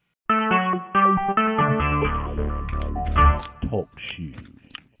Talk Show.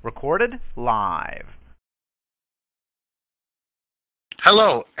 Recorded live.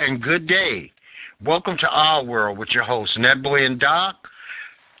 Hello and good day. Welcome to Our World with your hosts, Netboy and Doc.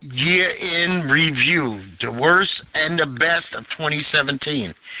 Year in review, the worst and the best of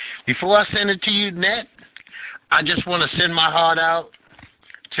 2017. Before I send it to you, Net, I just want to send my heart out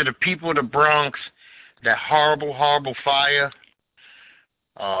to the people of the Bronx. That horrible, horrible fire,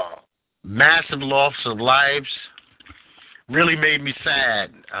 massive loss of lives, really made me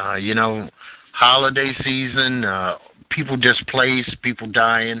sad. Holiday season, people displaced, people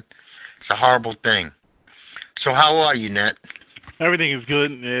dying. It's a horrible thing. So how are you, Net? Everything is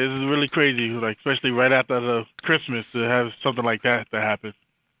good. It's really crazy, like especially right after the Christmas to have something like that happen.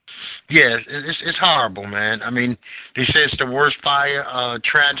 Yeah, it's horrible, man. I mean, they say it's the worst fire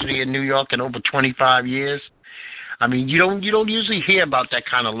tragedy in New York in over 25 years. I mean, you don't usually hear about that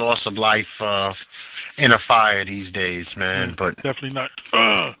kind of loss of life in a fire these days, man. But definitely not.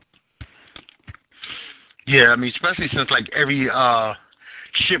 Yeah, I mean, especially since like every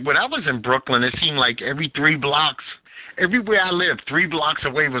when I was in Brooklyn, it seemed like every 3 blocks. Everywhere I lived, 3 blocks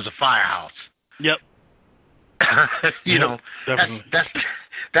away was a firehouse. Yep. Definitely.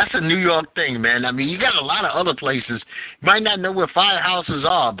 That's a New York thing, man. I mean, you got a lot of other places. You might not know where firehouses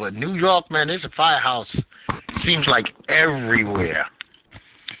are, but New York, man, there's a firehouse. Seems like everywhere.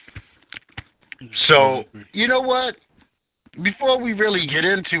 So, you know what? Before we really get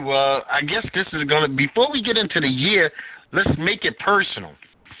into, I guess this is before we get into the year, let's make it personal.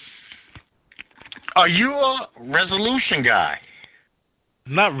 Are you a resolution guy?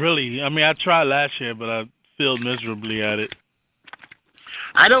 Not really. I mean, I tried last year, but I failed miserably at it.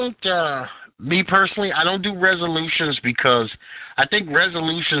 I don't, me personally, I don't do resolutions because I think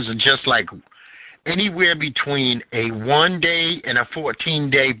resolutions are just like anywhere between a 1-day and a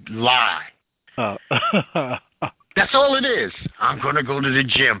 14-day lie. Oh. That's all it is. I'm going to go to the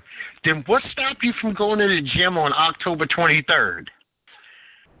gym. Then what stopped you from going to the gym on October 23rd?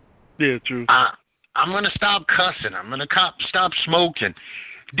 Yeah, true. I'm going to stop cussing. I'm going to stop smoking.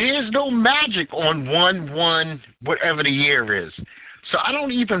 There's no magic on 1/1, whatever the year is. So I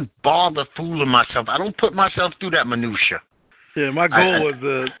don't even bother fooling myself. I don't put myself through that minutia. Yeah, my goal was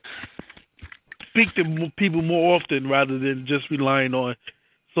to speak to people more often rather than just relying on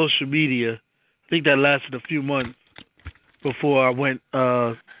social media. I think that lasted a few months before I went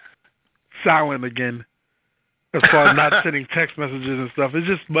silent again as far as not sending text messages and stuff. It's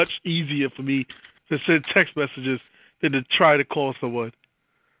just much easier for me to send text messages than to try to call someone.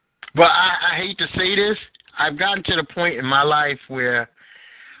 Well, I hate to say this. I've gotten to the point in my life where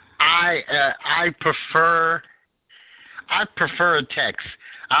I prefer text.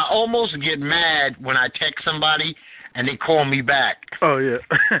 I almost get mad when I text somebody and they call me back. Oh, yeah.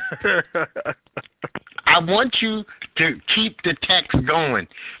 I want you to keep the text going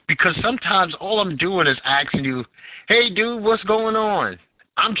because sometimes all I'm doing is asking you, hey, dude, what's going on?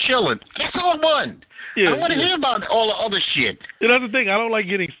 I'm chilling. That's all I want. Yeah, I don't want to hear about all the other shit. And that's the thing. I don't like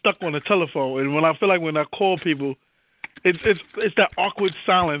getting stuck on the telephone. And when I feel like when I call people, it's that awkward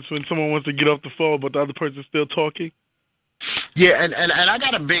silence when someone wants to get off the phone but the other person's still talking. Yeah, and I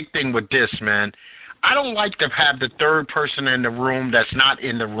got a big thing with this, man. I don't like to have the third person in the room that's not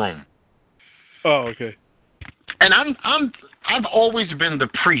in the room. Oh, okay. And I've always been the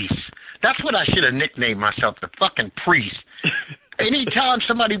priest. That's what I should have nicknamed myself, the fucking priest. Anytime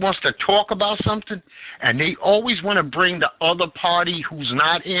somebody wants to talk about something and they always want to bring the other party who's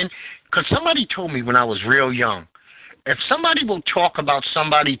not in, because somebody told me when I was real young, if somebody will talk about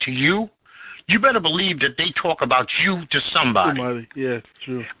somebody to you, you better believe that they talk about you to somebody. Yeah,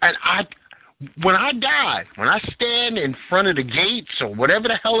 true. And when I die, when I stand in front of the gates or whatever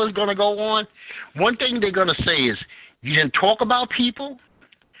the hell is going to go on, one thing they're going to say is, you didn't talk about people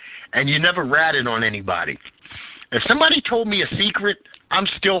and you never ratted on anybody. If somebody told me a secret, I'm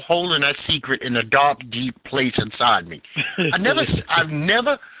still holding that secret in a dark, deep place inside me. I've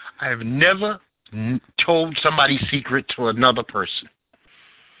never told somebody's secret to another person.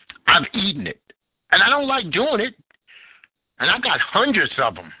 I've eaten it, and I don't like doing it. And I got hundreds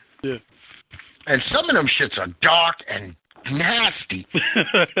of them. Yeah. And some of them shits are dark and nasty.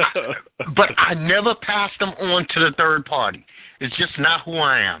 But I never pass them on to the third party. It's just not who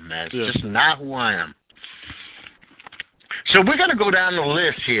I am, man. It's just not who I am. So we're going to go down the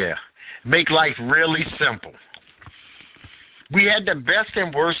list here, make life really simple. We had the best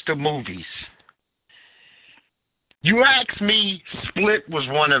and worst of movies. You asked me, Split was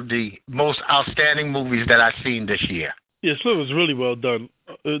one of the most outstanding movies that I've seen this year. Yeah, Split was really well done.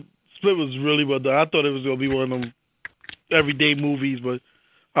 Split was really well done. I thought it was going to be one of them everyday movies, but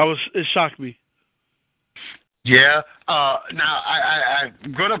it shocked me. Yeah. Now,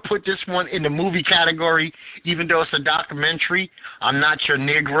 I'm going to put this one in the movie category, even though it's a documentary. I'm Not Your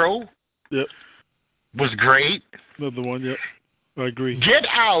Negro. Yep. Was great. Another one, yep. I agree. Get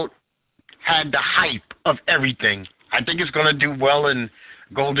Out had the hype of everything. I think it's going to do well in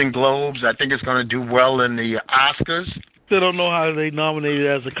Golden Globes. I think it's going to do well in the Oscars. Still don't know how they nominated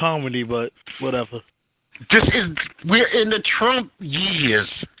it as a comedy, but whatever. We're in the Trump years.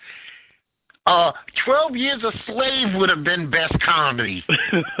 12 Years a Slave would have been best comedy.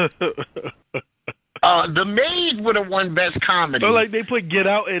 The Maid would have won best comedy. So, like, they put Get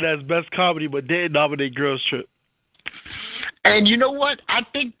Out in as best comedy, but didn't nominate Girls Trip. And you know what? I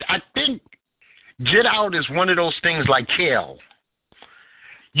think Get Out is one of those things like Kale.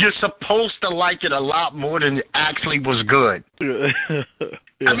 You're supposed to like it a lot more than it actually was good. Yeah.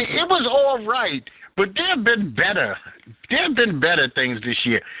 I mean, it was all right, but there have been better. There have been better things this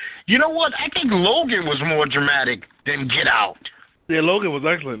year. You know what? I think Logan was more dramatic than Get Out. Yeah, Logan was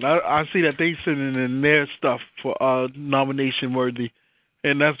excellent. I see that they sending in their stuff for nomination worthy,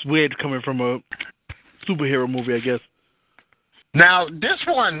 and that's weird coming from a superhero movie, I guess. Now this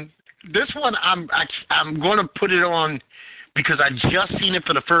one, I'm going to put it on because I just seen it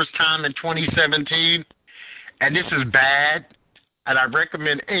for the first time in 2017, and this is bad. And I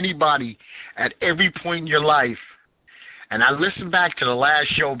recommend anybody at every point in your life. And I listened back to the last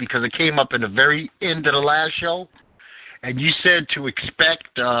show because it came up in the very end of the last show. And you said to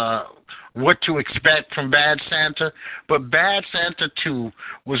expect what to expect from Bad Santa. But Bad Santa 2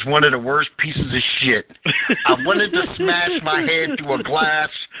 was one of the worst pieces of shit. I wanted to smash my head through a glass.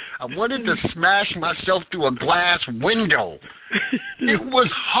 I wanted to smash myself through a glass window. It was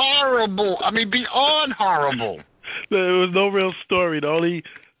horrible. I mean, beyond horrible. There was no real story. The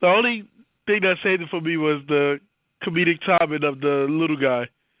only thing that saved it for me was the comedic timing of the little guy.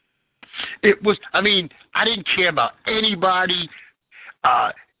 It was, I mean, I didn't care about anybody.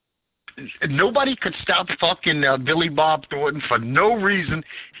 Nobody could stop fucking Billy Bob Thornton for no reason.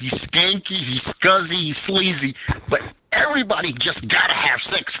 He's skanky, he's scuzzy, he's sleazy, but everybody just gotta have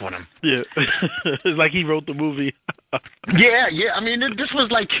sex with him. Yeah. It's like he wrote the movie. Yeah. I mean, this was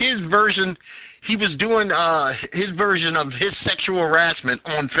like his version. He was doing his version of his sexual harassment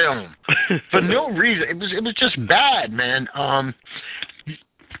on film for no reason. It was just bad, man. I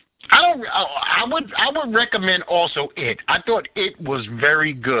would recommend also It. I thought It was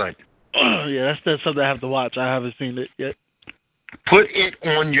very good. Yeah, that's something I have to watch. I haven't seen it yet. Put It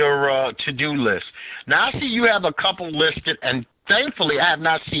on your to-do list. Now I see you have a couple listed, and thankfully I have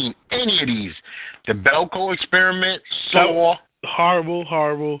not seen any of these. The Belko Experiment, Saw,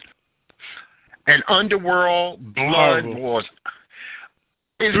 horrible. And Underworld, Blood Wars.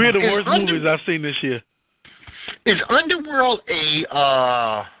 Three of the worst movies I've seen this year. Is Underworld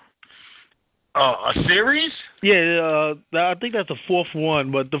a series? Yeah, I think that's the fourth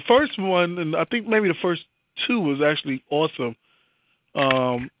one. But the first one, and I think maybe the first two, was actually awesome.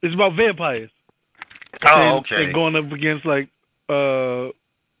 It's about vampires. Okay. They're going up against like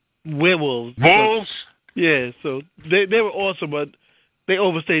werewolves. Wolves? Yeah, so they were awesome, but they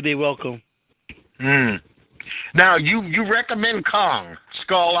overstayed their welcome. Now, you recommend Kong,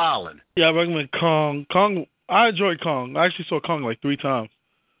 Skull Island. Yeah, I recommend Kong. I enjoyed Kong. I actually saw Kong like 3 times.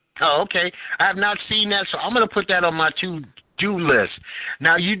 Oh, okay. I have not seen that, so I'm going to put that on my to-do list.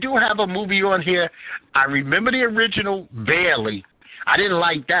 Now, you do have a movie on here. I remember the original barely. I didn't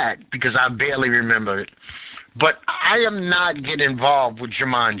like that because I barely remember it. But I am not getting involved with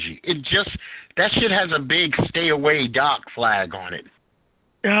Jumanji. That shit has a big stay away Doc flag on it.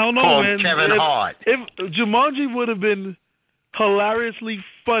 I don't know, called man. Kevin Hart. If Jumanji would have been hilariously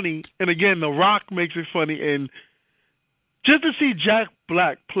funny, and again, The Rock makes it funny, and just to see Jack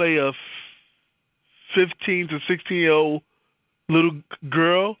Black play a 15 to 16-year-old little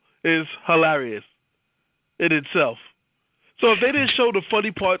girl is hilarious in itself. So if they didn't show the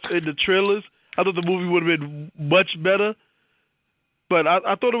funny parts in the trailers, I thought the movie would have been much better. But I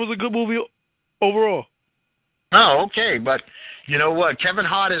thought it was a good movie overall. Oh, okay. But you know what? Kevin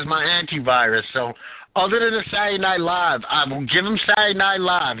Hart is my antivirus. So other than the Saturday Night Live, I will give him Saturday Night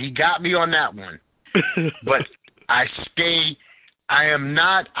Live. He got me on that one. But I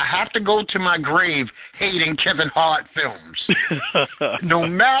have to go to my grave hating Kevin Hart films. No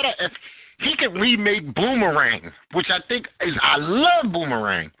matter if he could remake Boomerang, which I love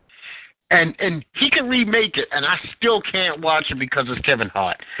Boomerang. And he can remake it, and I still can't watch it because it's Kevin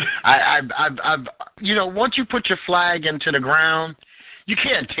Hart. I've once you put your flag into the ground, you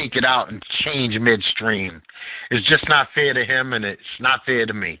can't take it out and change midstream. It's just not fair to him, and it's not fair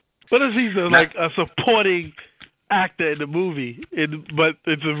to me. But he's like a supporting actor in the movie, but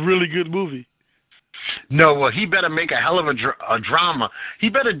it's a really good movie. No, well, he better make a hell of a drama. He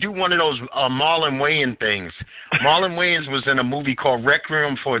better do one of those Marlon Wayans things. Marlon Wayans was in a movie called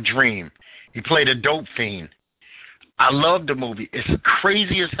Requiem for a Dream. He played a dope fiend. I love the movie. It's a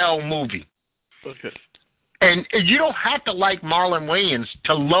crazy as hell movie. Okay. And you don't have to like Marlon Wayans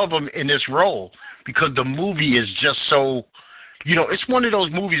to love him in this role because the movie is just so, it's one of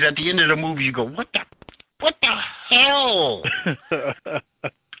those movies at the end of the movie you go, what the hell?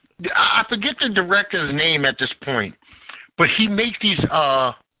 I forget the director's name at this point, but he makes these,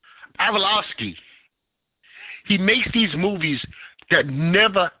 Aronofsky. He makes these movies that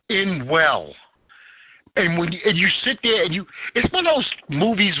never end well. And when you sit there and it's one of those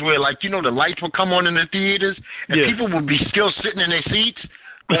movies where, like, the lights will come on in the theaters and people will be still sitting in their seats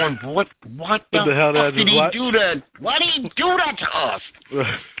going, what the hell did he do that? Why did he do that to us?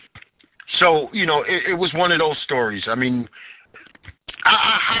 So, it was one of those stories. I mean,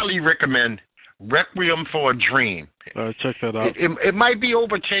 I highly recommend Requiem for a Dream. Check that out. It might be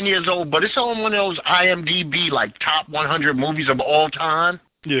over 10 years old, but it's on one of those IMDb, like, top 100 movies of all time.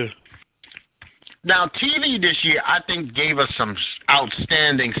 Yeah. Now, TV this year, I think, gave us some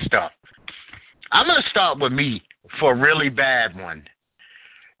outstanding stuff. I'm going to start with me for a really bad one.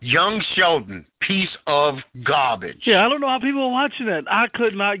 Young Sheldon, piece of garbage. Yeah, I don't know how people are watching that. I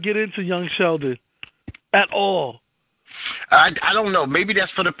could not get into Young Sheldon at all. I don't know. Maybe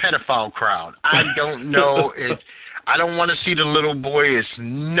that's for the pedophile crowd. I don't know. I don't want to see the little boy. It's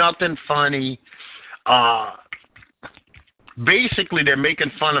nothing funny. Basically, they're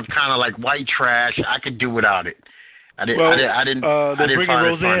making fun of kind of like white trash. I could do without it. I didn't. They're bringing find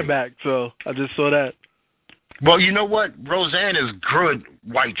Roseanne back, so I just saw that. Well, you know what? Roseanne is good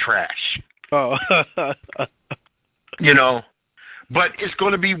white trash. Oh. But it's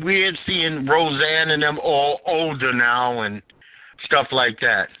going to be weird seeing Roseanne and them all older now and stuff like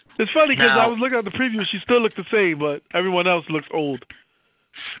that. It's funny because I was looking at the preview. She still looked the same, but everyone else looks old.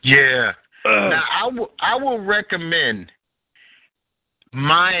 Yeah. Now, I will recommend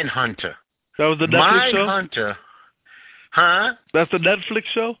Mindhunter. That was the Netflix show? Mindhunter. Huh? That's the Netflix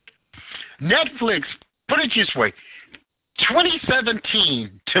show? Netflix, put it this way,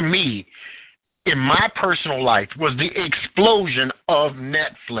 2017, to me, in my personal life, was the explosion of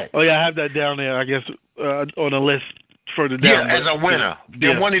Netflix. Oh, yeah, I have that down there, I guess, on a list further down. Yeah, as a winner.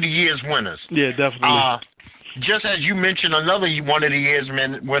 They're one of the year's winners. Yeah, definitely. Just as you mentioned, another one of the year's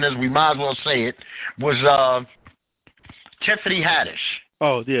winners, we might as well say it, was Tiffany Haddish.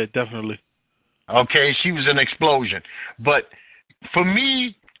 Oh, yeah, definitely. Okay, she was an explosion. But for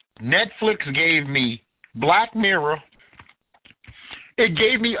me, Netflix gave me Black Mirror. It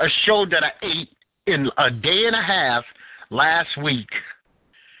gave me a show that I ate in a day and a half last week.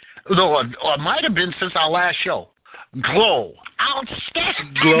 No, or it might have been since our last show. Glow.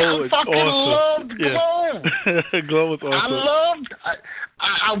 Outstanding. Glow I is fucking awesome. loved Glow. Yeah. Glow is awesome.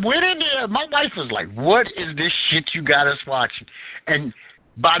 I went in there. My wife was like, what is this shit you got us watching? And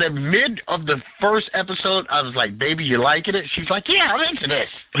by the mid of the first episode, I was like, baby, you liking it? She's like, yeah, I'm into this.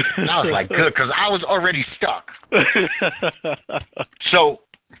 And I was like, good, because I was already stuck. So,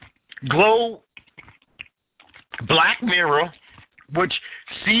 Glow, Black Mirror, which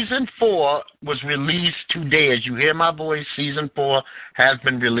season 4 was released today. As you hear my voice, season 4 has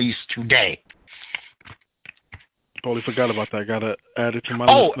been released today. Totally forgot about that. Got to add it to my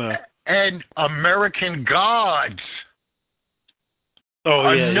list now. And American Gods.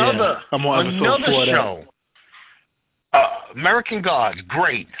 Oh, yeah, another I'm on another show. American Gods,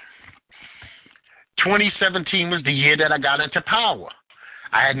 great. 2017 was the year that I got into Power.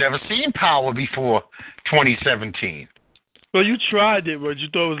 I had never seen Power before 2017. Well, you tried it, but you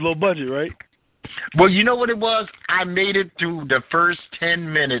thought it was low budget, right? Well, you know what it was? I made it through the first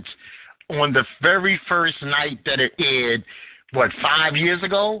 10 minutes on the very first night that it aired, 5 years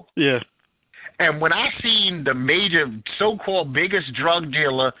ago? Yeah. And when I seen the major, so-called biggest drug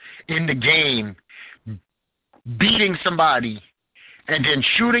dealer in the game beating somebody and then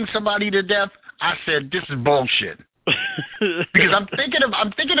shooting somebody to death, I said, this is bullshit. Because I'm thinking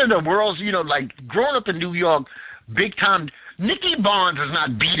of the world's, like growing up in New York, big time. Nicky Barnes is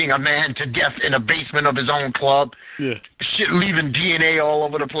not beating a man to death in a basement of his own club. Yeah. Shit, leaving DNA all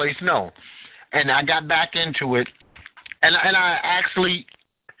over the place. No. And I got back into it, and I actually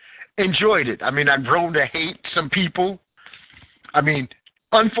enjoyed it. I mean, I grown to hate some people. I mean,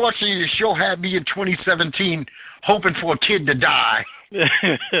 unfortunately, the show had me in 2017 hoping for a kid to die.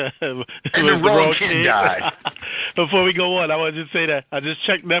 And the wrong kid died. Before we go on, I want to just say that I just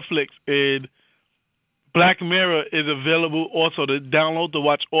checked Netflix, and Black Mirror is available also to download to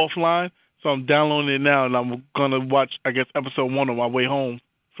watch offline. So I'm downloading it now, and I'm going to watch, I guess, episode 1 on my way home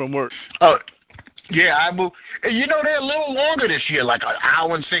from work. Yeah, I will. You know, they're a little longer this year, like an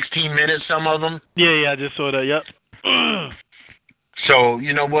hour and 16 minutes, some of them. Yeah, I just saw that. Yep. So,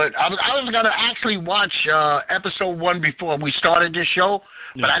 you know what? I was going to actually watch episode 1 before we started this show,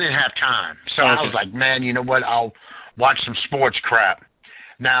 but I didn't have time. So I was like, man, you know what? I'll watch some sports crap.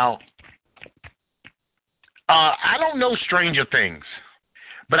 Now, I don't know Stranger Things,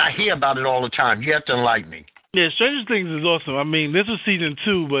 but I hear about it all the time. You have to enlighten me. Yeah, Stranger Things is awesome. I mean, this was season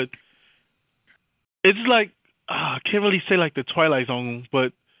 2, but it's like, I can't really say like the Twilight Zone,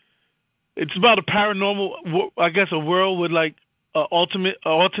 but it's about a paranormal, I guess, a world with like an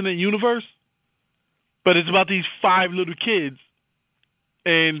alternate universe. But it's about these 5 little kids.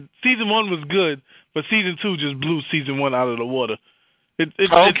 And season 1 was good, but season 2 just blew season 1 out of the water. It's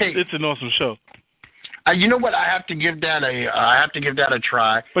an awesome show. You know what? I have to give that a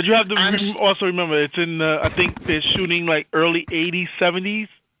try. But you have to also remember, it's in, I think they're shooting like early 80s, 70s,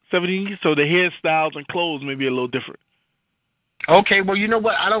 so the hairstyles and clothes may be a little different. Okay, well, you know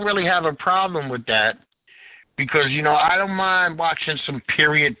what? I don't really have a problem with that because, you know, I don't mind watching some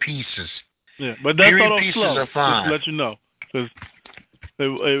period pieces. Yeah, but that period started off pieces slow, are fine. just to let you know. Because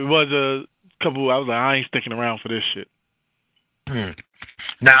it was a couple, I was like, I ain't sticking around for this shit.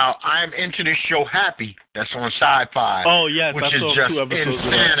 Now, I'm into this show Happy that's on Sci-Fi. Oh, yes. Which I is saw just 2 episodes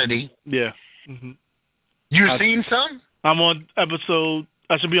insanity. Yeah. Mm-hmm. You've seen some? I'm on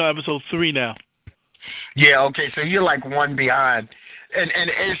I should be on episode 3 now. Yeah, okay, so you're like one behind. And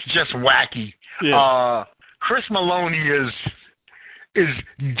it's just wacky. Yeah. Chris Maloney is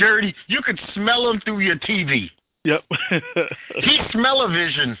dirty. You could smell him through your TV. Yep. He's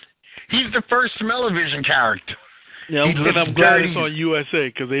Smell-O-Vision. He's the first Smell-O-Vision character. Yeah, I'm glad it's on USA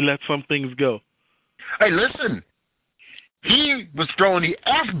because they let some things go. Hey, listen. He was throwing the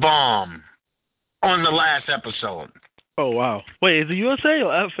F-bomb on the last episode. Oh, wow. Wait, is it USA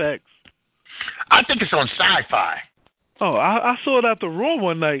or FX? I think it's on Sci-Fi. Oh, I saw it at the Raw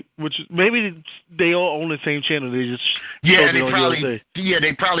one night, which maybe they all own the same channel. They just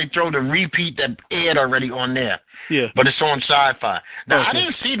they probably throw the repeat that aired already on there. Yeah, but it's on Sci-Fi. Now I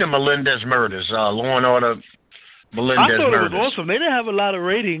didn't see the Melendez murders, Law and Order. Melendez I thought murders. It was awesome. They didn't have a lot of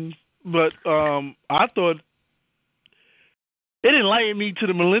ratings, but I thought it enlightened me to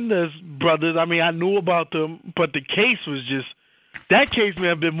the Melendez brothers. I mean, I knew about them, but the case was just that case may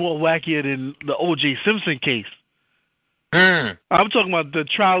have been more wackier than the O.J. Simpson case. I'm talking about the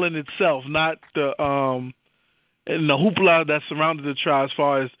trial in itself, not the and the hoopla that surrounded the trial as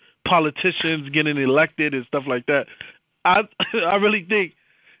far as politicians getting elected and stuff like that. I really think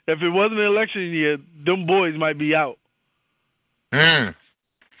if it wasn't an election year, them boys might be out.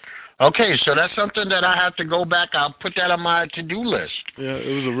 Okay, so that's something that I have to go back. I'll put that on my to-do list. Yeah,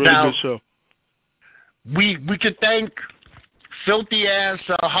 it was a really good show. We could thank filthy-ass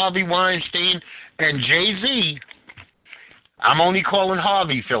Harvey Weinstein and Jay-Z. I'm only calling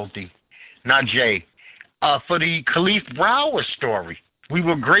Harvey filthy, not Jay, for the Khalif Broward story. We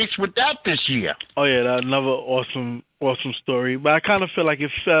were graced with that this year. Oh, yeah, that's another awesome story. But I kind of feel like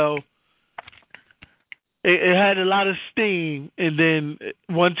it fell. It had a lot of steam, and then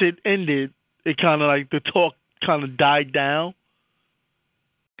once it ended, it kind of like the talk kind of died down.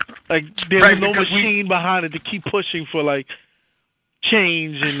 Like there was no machine behind it to keep pushing for like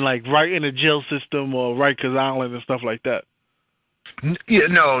change and like right in the jail system or Rikers Island and stuff like that. Yeah,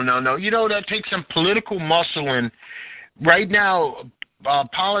 no. You know, that takes some political muscle, and right now,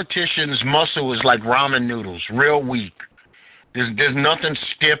 politicians' muscle is like ramen noodles, real weak. There's nothing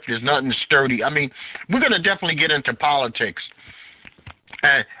stiff. There's nothing sturdy. I mean, we're going to definitely get into politics.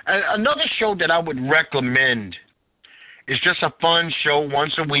 Another show that I would recommend is just a fun show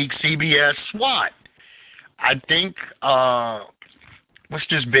once a week, CBS SWAT. I think, what's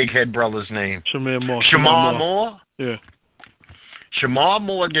this big head brother's name? Shamar Moore? Yeah. Shamar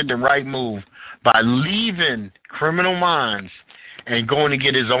Moore did the right move by leaving Criminal Minds and going to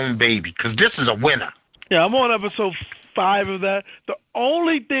get his own baby, because this is a winner. Yeah, I'm on episode 5 of that. The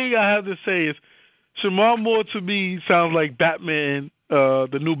only thing I have to say is Shamar Moore to me sounds like Batman,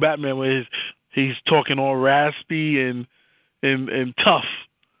 the new Batman, where he's talking all raspy and tough.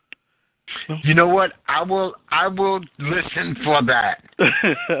 You know what? I will listen for that.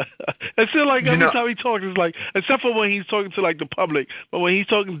 I feel like every time he talks, it's like, except for when he's talking to like the public, but when he's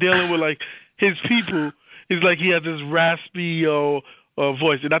dealing with like his people, it's like he has this raspy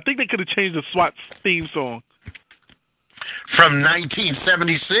voice. And I think they could have changed the SWAT theme song. From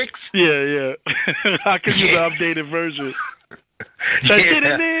 1976? Yeah. I could use an updated version.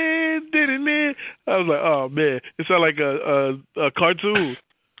 I was like, oh man, it sounded like a cartoon.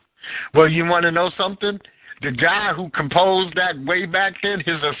 Well, you want to know something? the guy who composed that way back then,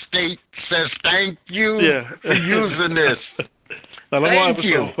 his estate says thank you for using this. I'm on Thank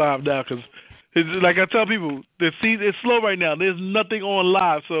you. episode 5 now because, like I tell people, it's slow right now. There's nothing on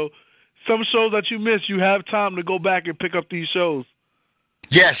live, so some shows that you miss, you have time to go back and pick up these shows.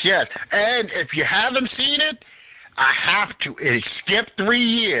 Yes, yes. And if you haven't seen it, I have to. It skipped 3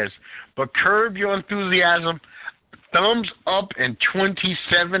 years, but Curb Your Enthusiasm, thumbs up in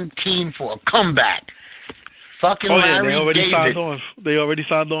 2017 for a comeback. Fucking Larry they already David. signed on. They already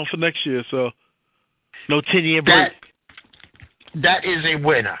signed on for next year, so no 10-year break. That is a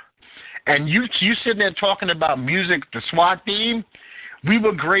winner. And you sitting there talking about music, the SWAT theme, we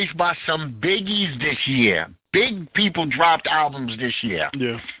were graced by some biggies this year. Big people dropped albums this year.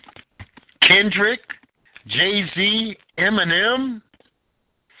 Yeah. Kendrick, Jay-Z, Eminem.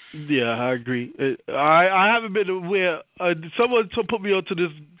 Yeah, I agree. I haven't been aware. Someone put me onto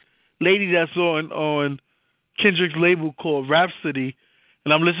this lady that's on Kendrick's label called Rhapsody,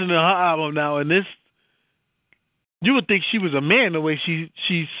 and I'm listening to her album now, and this, you would think she was a man the way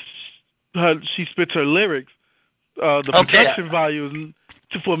she spits her lyrics. The production value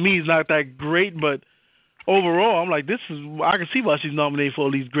for me is not that great, but overall, I'm like, I can see why she's nominated for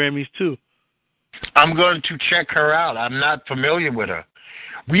all these Grammys too. I'm going to check her out. I'm not familiar with her.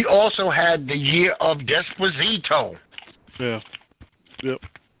 We also had the year of Despacito. Yeah. Yep.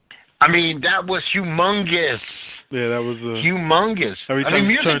 I mean, that was humongous. Yeah, that was humongous. Every time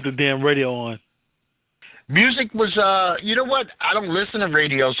you turned the damn radio on. Music was, you know what? I don't listen to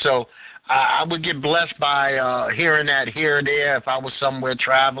radio, so I would get blessed by hearing that here or there. If I was somewhere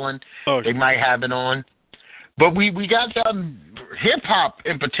traveling, they might have it on. But we got hip-hop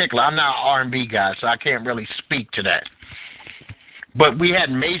in particular. I'm not an R&B guy, so I can't really speak to that. But we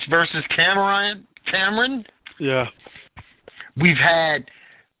had Mace versus Cameron. Yeah. We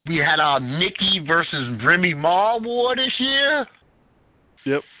had our Nicki versus Remy Ma war this year.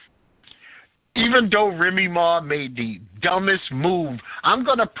 Yep. Even though Remy Ma made the dumbest move, I'm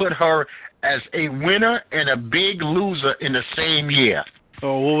going to put her as a winner and a big loser in the same year.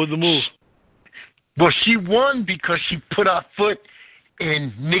 Oh, what was the move? Well, she won because she put her foot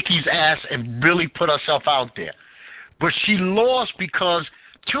in Nicki's ass and really put herself out there. But she lost because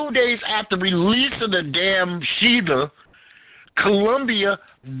 2 days after releasing the damn Sheba, Columbia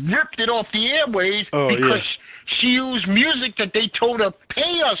ripped it off the airways because she used music that they told her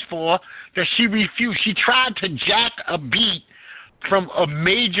pay us for that she refused. She tried to jack a beat from a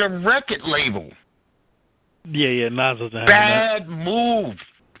major record label. Yeah, Nas doesn't have Bad move.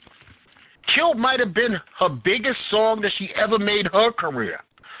 Kill might have been her biggest song that she ever made her career,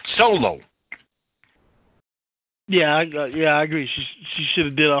 solo. Yeah, I agree. She should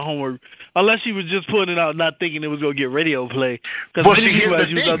have did her homework. Unless she was just putting it out, not thinking it was going to get radio play. Because many people have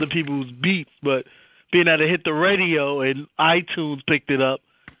used other people's beats, but being able to hit the radio and iTunes picked it up,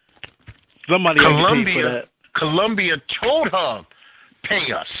 somebody had to pay for that. Columbia told her,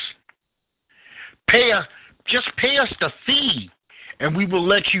 pay us. Just pay us the fee, and we will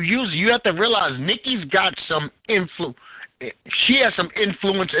let you use it. You have to realize Nicki's got some influence. She has some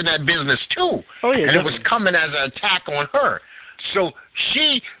influence in that business, too. Oh, yeah, and it was coming as an attack on her. So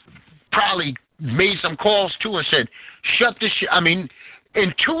she probably made some calls, too, and said, shut this shit. I mean,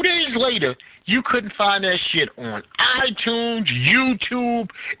 and 2 days later, you couldn't find that shit on iTunes, YouTube.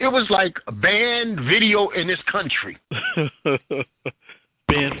 It was like a banned video in this country.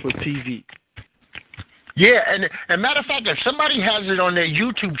 Banned for TV. Yeah, and matter of fact, if somebody has it on their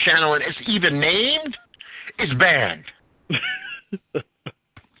YouTube channel and it's even named, it's banned.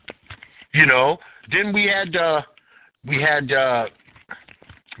 You know, then we had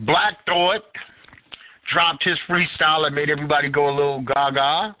Black Thought dropped his freestyle and made everybody go a little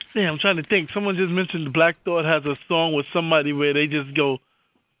gaga. Yeah, I'm trying to think. Someone just mentioned Black Thought has a song with somebody where they just go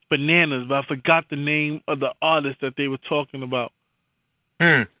bananas, but I forgot the name of the artist that they were talking about.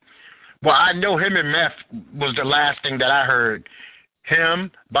 Well, I know him and Meth was the last thing that I heard. Him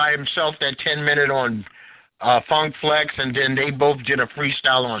by himself, that 10-minute on Funk Flex, and then they both did a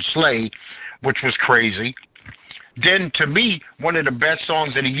freestyle on Slay, which was crazy. Then, to me, one of the best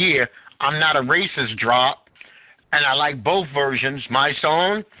songs of the year, I'm Not a Racist, drop, and I like both versions, my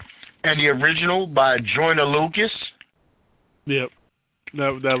song and the original by Joyner Lucas. Yep,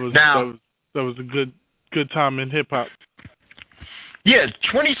 that was a good time in hip hop. Yeah,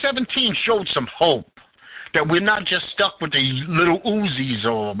 2017 showed some hope that we're not just stuck with the little Uzis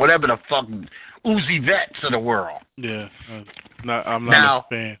or whatever the fuck Uzi Vets of the world. Yeah, I'm not a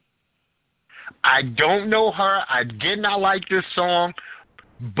fan. I don't know her. I did not like this song,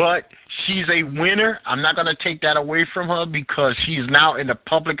 but she's a winner. I'm not going to take that away from her because she's now in the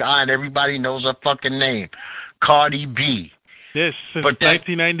public eye and everybody knows her fucking name, Cardi B. Yes, since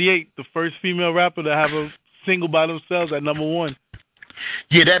 1998, the first female rapper to have a single by themselves at number one.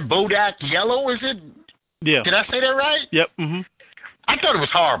 Yeah, that Bodak Yellow, is it? Yeah. Did I say that right? Yep. Mm-hmm. I thought it was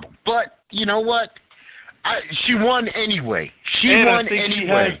horrible, but you know what? She won anyway. She has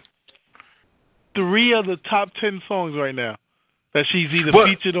 3 of the top 10 songs right now that she's either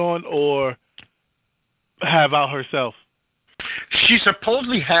featured on or have out herself. She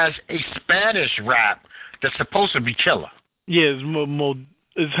supposedly has a Spanish rap that's supposed to be killer. Yeah,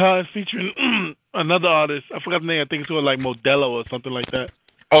 it's her featuring another artist. I forgot the name. I think it's called like Modelo or something like that.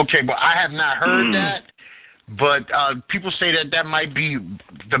 Okay, but I have not heard that. But people say that might be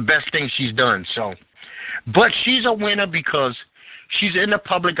the best thing she's done. So, but she's a winner because she's in the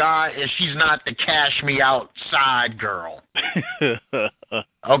public eye and she's not the cash me outside girl.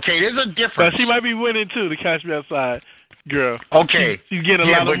 Okay, there's a difference. But she might be winning too, the cash me outside girl. Okay, she's getting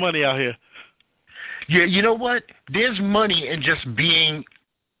a lot of money out here. Yeah, you know what? There's money in just being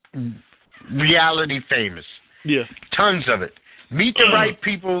reality famous. Yeah, tons of it. Meet the right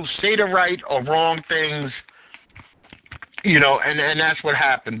people, say the right or wrong things. You know, and that's what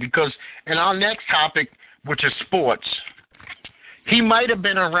happened. Because in our next topic, which is sports, he might have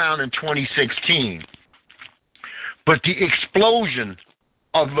been around in 2016, but the explosion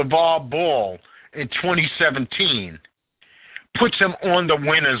of LeVar Ball in 2017 puts him on the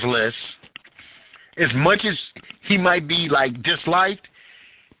winners list. As much as he might be like disliked,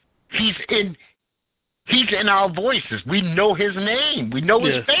 he's in our voices. We know his name. We know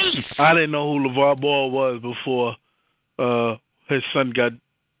his face. I didn't know who LeVar Ball was before his son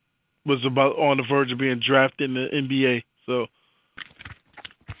was about on the verge of being drafted in the NBA. So,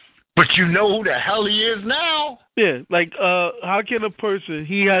 but you know who the hell he is now. Yeah, like how can a person,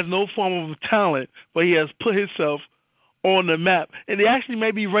 he has no form of talent, but he has put himself on the map, and he actually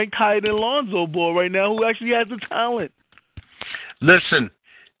may be ranked higher than Lonzo Ball right now, who actually has the talent. Listen,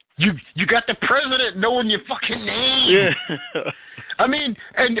 you got the president knowing your fucking name. Yeah. I mean,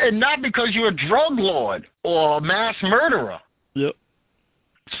 and not because you're a drug lord or a mass murderer. Yep.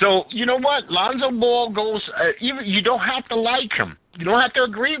 So, you know what? Lonzo Ball goes, even you don't have to like him. You don't have to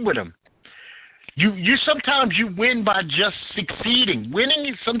agree with him. You sometimes you win by just succeeding.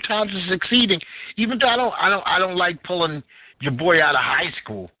 Winning sometimes is succeeding. Even though I don't like pulling your boy out of high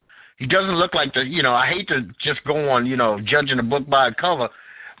school. He doesn't look like I hate to just go on, judging a book by a cover,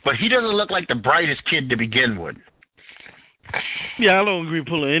 but he doesn't look like the brightest kid to begin with. Yeah, I don't agree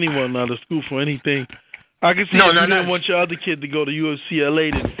pulling anyone out of school for anything. I can see if you didn't want your other kid to go to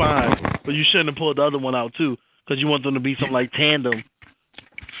UCLA, then fine. But you shouldn't have pulled the other one out, too, because you want them to be something like tandem.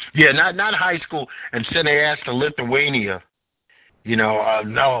 Yeah, not high school and send their ass to Lithuania. No.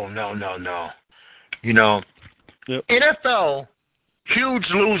 Yep. NFL, huge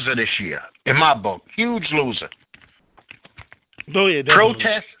loser this year, in my book. Huge loser. Oh, yeah,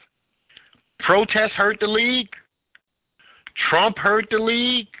 definitely. Protests hurt the league. Trump hurt the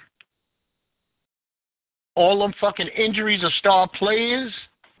league. All them fucking injuries of star players.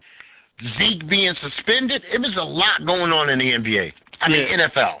 Zeke being suspended. It was a lot going on in the NBA. I mean,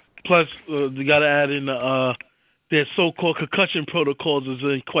 NFL. Plus, you got to add in their so-called concussion protocols is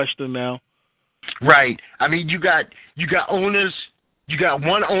in question now. Right. I mean, you got owners. You got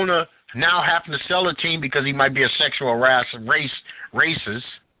one owner now having to sell a team because he might be a sexual racist.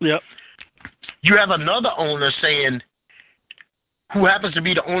 Yep. You have another owner saying, who happens to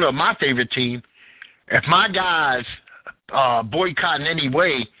be the owner of my favorite team, if my guys boycott in any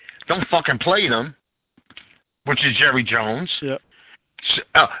way, don't fucking play them, which is Jerry Jones. Yep.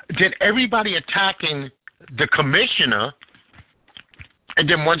 Then everybody attacking the commissioner, and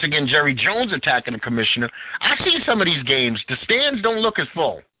then once again Jerry Jones attacking the commissioner. I see some of these games. The stands don't look as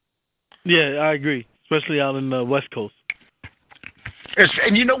full. Yeah, I agree, especially out in the West Coast.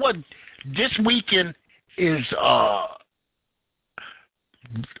 And you know what? This weekend is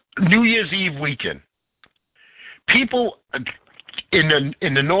New Year's Eve weekend. People in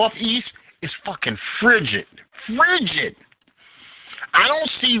the Northeast is fucking frigid. I don't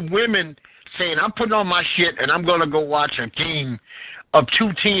see women saying, I'm putting on my shit and I'm going to go watch a game of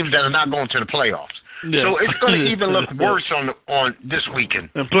two teams that are not going to the playoffs. Yeah. So it's going to even look worse on this weekend.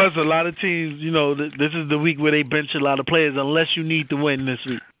 And plus, a lot of teams, this is the week where they bench a lot of players unless you need to win this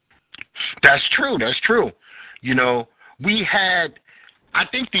week. That's true. We had, I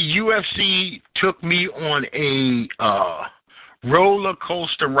think the UFC took me on a roller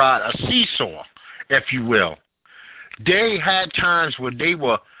coaster ride, a seesaw, if you will. They had times where they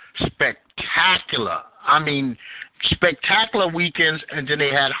were spectacular. I mean, spectacular weekends, and then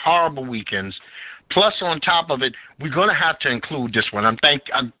they had horrible weekends. Plus, on top of it, we're going to have to include this one. I'm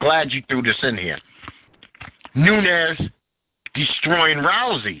glad you threw this in here. Nunes destroying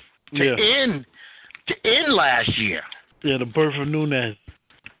Rousey to end last year. Yeah, the birth of Nunes.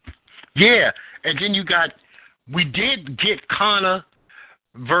 Yeah, and then we did get Conor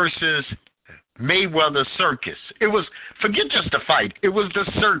versus Mayweather circus. It was, forget just the fight, it was the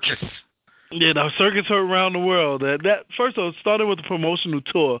circus. Yeah, the circus heard around the world. That first of all, it started with the promotional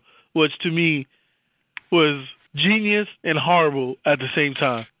tour, which to me was genius and horrible at the same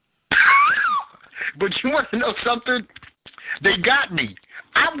time. But you want to know something? They got me.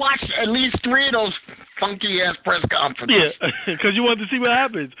 I watched at least 3 of those funky-ass press conferences. Yeah, because you wanted to see what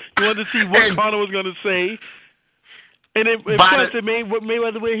happens. You wanted to see what Conor was going to say. And it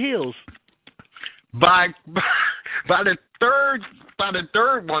Mayweather wear heels. By the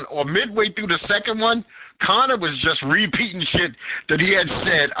third one, or midway through the second one, Conor was just repeating shit that he had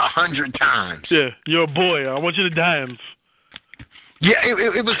said 100 times. Yeah, you're a boy. I want you to dance. Yeah,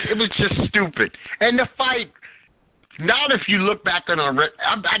 it was just stupid. And the fight, now if you look back on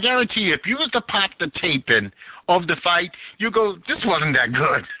I guarantee you, if you was to pop the tape in of the fight, you go, this wasn't that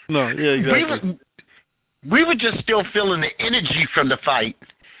good. No, yeah, exactly. We were just still feeling the energy from the fight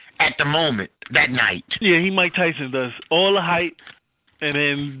at the moment, that night. Yeah, he Mike Tyson does. All the hype,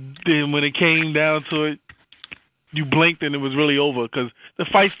 and then when it came down to it, you blinked and it was really over because the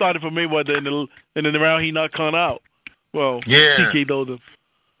fight started for Mayweather and in the round he knocked Conor out. Well, yeah. TKO'd him.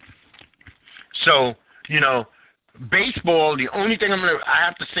 So, baseball, the only thing I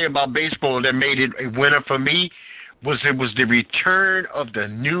have to say about baseball that made it a winner for me was the return of the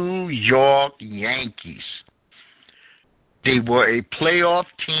New York Yankees. They were a playoff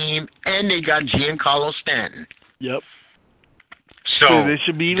team, and they got Giancarlo Stanton. Yep. So they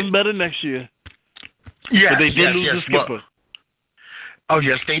should be even better next year. Yes, but they did lose the skipper.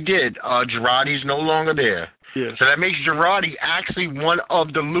 Yes, they did. Girardi's no longer there. Yeah. So that makes Girardi actually one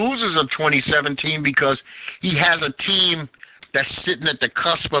of the losers of 2017 because he has a team that's sitting at the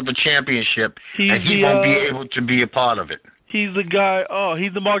cusp of a championship, and he won't be able to be a part of it. He's the guy.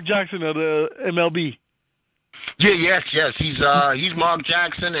 He's the Mark Jackson of the MLB. Yeah, yes. He's Mark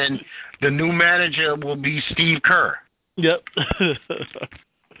Jackson, and the new manager will be Steve Kerr. Yep.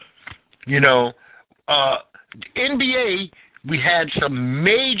 NBA, we had some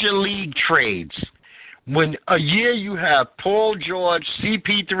major league trades. When a year you have Paul George,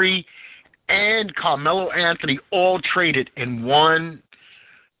 CP3, and Carmelo Anthony all traded in one,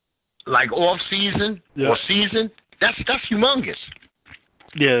 off season or season, that's humongous.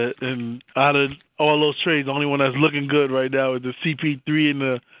 Yeah, and out of all those trades, the only one that's looking good right now is the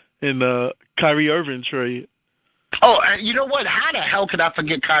CP3 and the Kyrie Irving trade. Oh, you know what? How the hell could I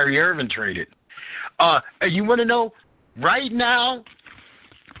forget Kyrie Irving traded? You want to know? Right now,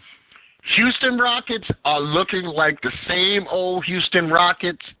 Houston Rockets are looking like the same old Houston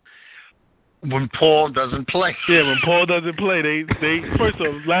Rockets when Paul doesn't play. Yeah, when Paul doesn't play, they first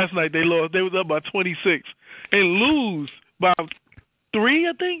off, last night they lost. They was up by 26 and lose by 3,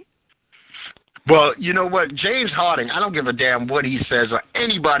 I think. Well, you know what? James Harden, I don't give a damn what he says or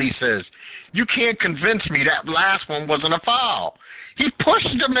anybody says. You can't convince me that last one wasn't a foul. He pushed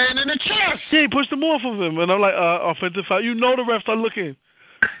the man in the chest. Yeah, he pushed him off of him. And I'm like, offensive foul. You know the refs are looking.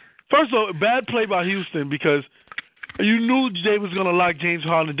 First of all, bad play by Houston because you knew they was going to lock James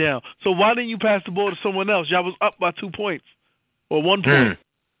Harden down. So why didn't you pass the ball to someone else? Y'all was up by 2 points or 1 point.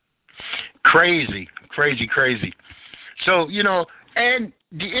 Crazy. So, and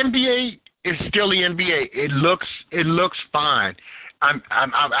the NBA is still the NBA. It looks fine.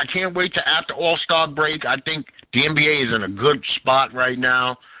 I can't wait to after All-Star break. I think the NBA is in a good spot right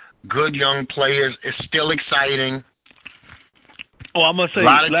now. Good young players. It's still exciting. Oh, I must say, a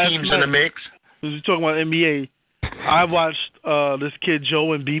lot of teams in the mix. As you're talking about NBA, I watched this kid Joe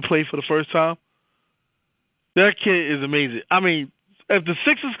Embiid play for the first time. That kid is amazing. I mean, if the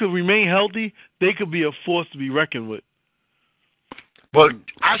Sixers could remain healthy, they could be a force to be reckoned with. Well,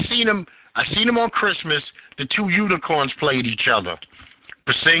 I seen them on Christmas. The two unicorns played each other.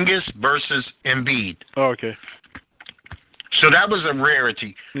 Porzingis versus Embiid. Oh, okay. So that was a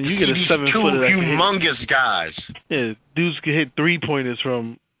rarity. And you get a 7-footer. Two humongous guys. Yeah, dudes can hit 3-pointers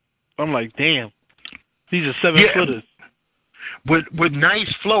from. I'm like, damn. These are 7-footers. With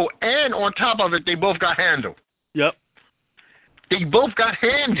nice flow, and on top of it, they both got handled. Yep. They both got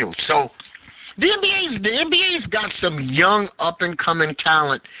handled. So the NBA's got some young up-and-coming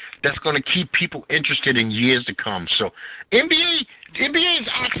talent that's going to keep people interested in years to come. So NBA is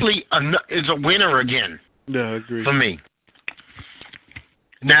actually is a winner again. Yeah, I agree. For me.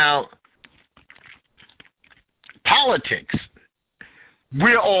 Now, politics,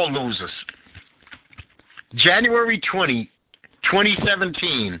 we're all losers. January 20,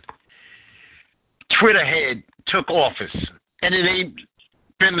 2017, Twitter took office, and it ain't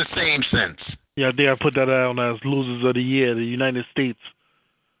been the same since. Yeah, I think I put that out as losers of the year, the United States.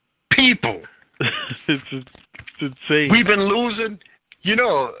 People. It's insane. We've been losing. You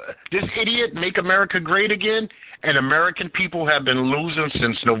know, this idiot, Make America Great Again, and American people have been losing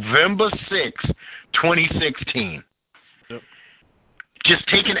since November 6, 2016. Yep. Just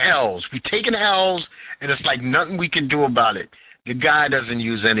taking L's. We taking L's, and it's like nothing we can do about it. The guy doesn't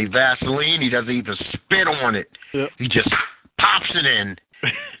use any Vaseline. He doesn't even spit on it. Yep. He just pops it in,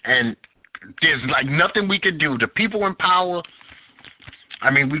 and there's like nothing we can do. The people in power, I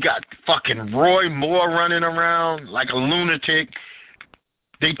mean, we got fucking Roy Moore running around like a lunatic.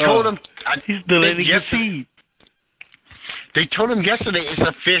 They told him... He's deleting his feed. They told him yesterday, it's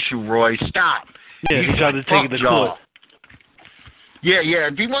official, Roy. Stop. Yeah, he's trying to take it to court. Yeah.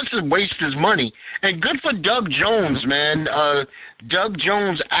 If he wants to waste his money. And good for Doug Jones, man. Doug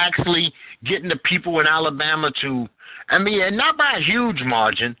Jones actually getting the people in Alabama to... I mean, and not by a huge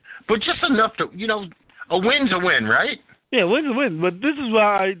margin, but just enough to, you know, a win's a win, right? Yeah, win's a win. But this is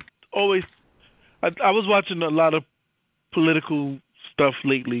why I was watching a lot of political stuff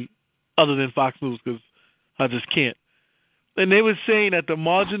lately, other than Fox News, because I just can't. And they were saying that the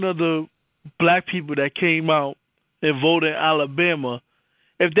margin of the black people that came out and voted in Alabama,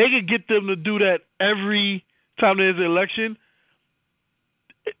 if they could get them to do that every time there's an election,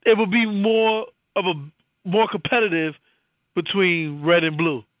 it would be more competitive between red and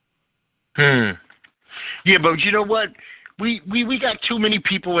blue. Yeah, but you know what? We got too many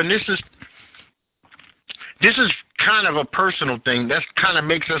people, and this is kind of a personal thing. That kind of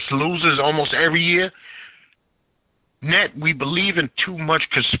makes us losers almost every year. We believe in too much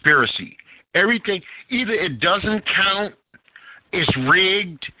conspiracy. Everything, either it doesn't count, it's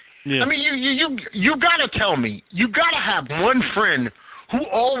rigged. Yeah. I mean, you gotta tell me, you gotta have one friend who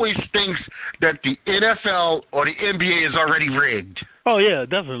always thinks that the NFL or the NBA is already rigged. Oh yeah,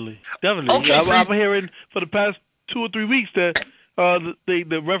 definitely. Okay, I'm hearing for the past 2 or 3 weeks that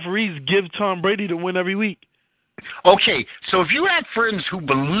the referees give Tom Brady to win every week. Okay, so if you have friends who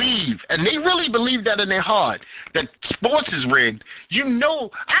believe, and they really believe that in their heart, that sports is rigged, you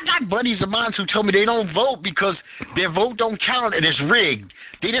know, I got buddies of mine who tell me they don't vote because their vote don't count and it's rigged.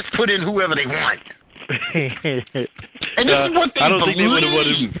 They just put in whoever they want. And this is what they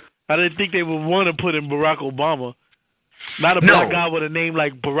believe. I didn't think they would want to put in Barack Obama. Not a black guy with a name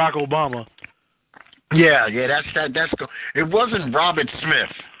like Barack Obama. Yeah, that's cool. It wasn't Robert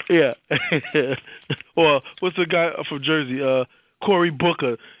Smith. Yeah. Or what's the guy from Jersey? Cory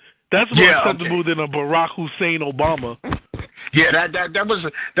Booker. That's more acceptable than a Barack Hussein Obama. Yeah,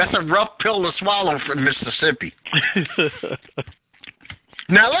 that's a rough pill to swallow from Mississippi.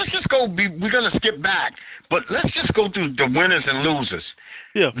 Now let's just go. We're gonna skip back, but let's just go through the winners and losers.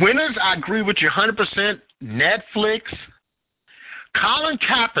 Yeah. Winners, I agree with you 100%. Netflix. Colin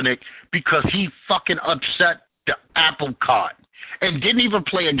Kaepernick, because he fucking upset the apple cart and didn't even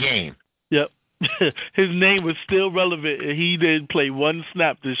play a game. Yep. His name was still relevant, and he didn't play one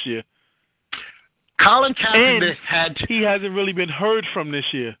snap this year. Colin Kaepernick he hasn't really been heard from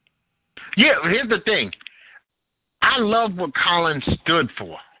this year. Yeah, here's the thing. I love what Colin stood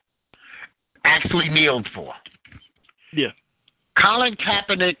for, actually kneeled for. Yeah. Colin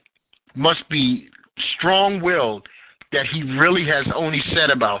Kaepernick must be strong-willed that he really has only said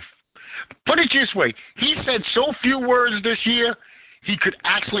about. Put it this way, he said so few words this year, he could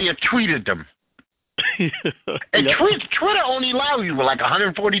actually have tweeted them. And Twitter only allows you, like,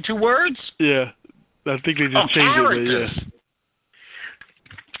 142 words? Yeah, I think they just changed it. Yeah.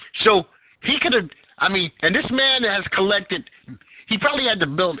 So he could have, I mean, and this man has collected, he probably had to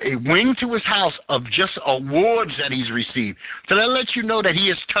build a wing to his house of just awards that he's received. So that lets you know that he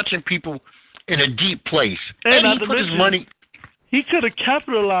is touching people in a deep place. And he put his money. He could have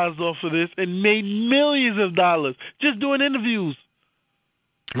capitalized off of this and made millions of dollars just doing interviews.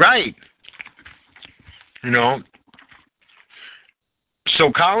 Right. You know.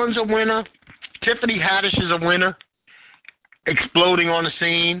 So Colin's a winner. Tiffany Haddish is a winner. Exploding on the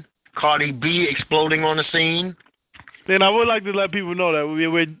scene. Cardi B exploding on the scene. And I would like to let people know that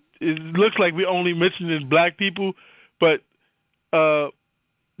it looks like we're only mentioning black people, but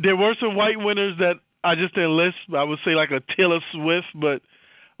there were some white winners that I just didn't list. I would say like a Taylor Swift, but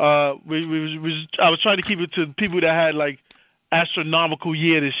I was trying to keep it to people that had like astronomical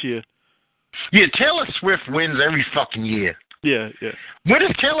year this year. Yeah, Taylor Swift wins every fucking year. Yeah. When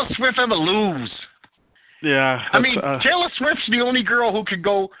does Taylor Swift ever lose? Yeah. I mean, Taylor Swift's the only girl who could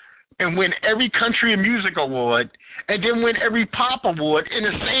go and win every country and music award, and then win every pop award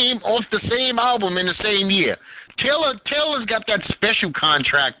off the same album in the same year. Taylor's got that special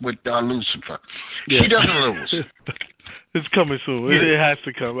contract with Lucifer. Yeah. She doesn't lose. It's coming soon. It has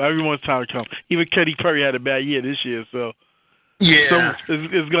to come. Everyone's time to come. Even Katy Perry had a bad year this year, so yeah,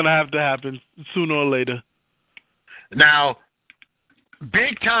 it's going to have to happen sooner or later. Now,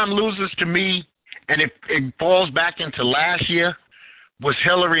 big time losers to me, and it falls back into last year, was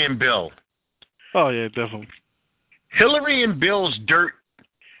Hillary and Bill. Oh, yeah, definitely. Hillary and Bill's dirt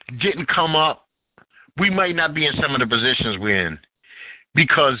didn't come up. We might not be in some of the positions we're in.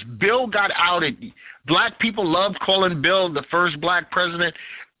 Because Bill got outed. Black people loved calling Bill the first black president,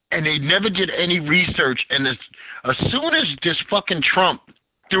 and they never did any research. And as soon as this fucking Trump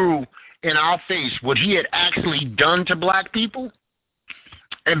threw in our face what he had actually done to black people,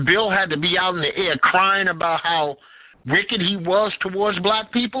 and Bill had to be out in the air crying about how wicked he was towards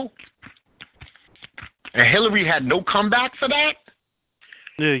black people, and Hillary had no comeback for that.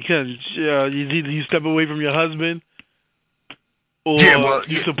 Yeah, you can. You step away from your husband, or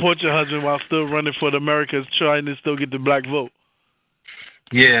you support your husband while still running for the Americas, trying to still get the black vote.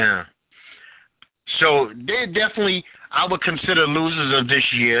 Yeah. So they're definitely, I would consider losers of this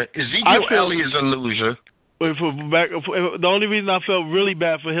year. Ezekiel Elliott is a loser. The only reason I felt really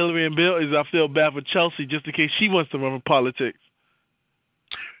bad for Hillary and Bill is I feel bad for Chelsea, just in case she wants to run for politics.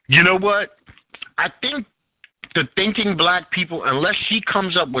 You know what? I think the thinking black people, unless she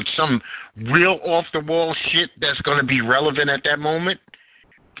comes up with some real off-the-wall shit that's going to be relevant at that moment,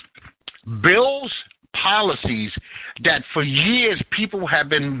 Bill's policies that for years people have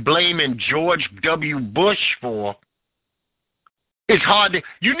been blaming George W. Bush for, it's hard to,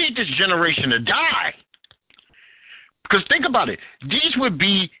 you need this generation to die. Because think about it. These would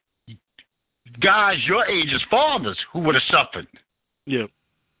be guys your age as fathers who would have suffered. Yeah.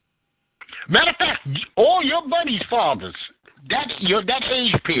 Matter of fact, all your buddies' fathers, that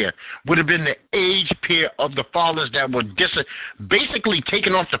age pair would have been the age pair of the fathers that were basically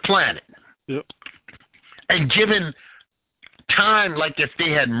taken off the planet. Yep. And given time like if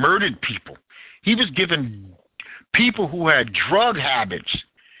they had murdered people. He was giving people who had drug habits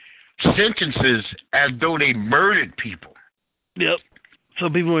sentences as though they murdered people. Yep.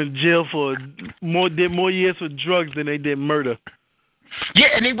 Some people in jail for did more years for drugs than they did murder. Yeah,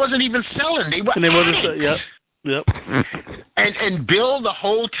 and they wasn't even selling. They were addicts. Yep. And Bill the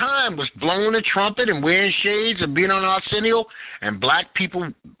whole time was blowing a trumpet and wearing shades and being on Arsenio, and black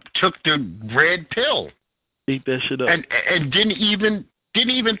people took the red pill. Eat that shit up. And didn't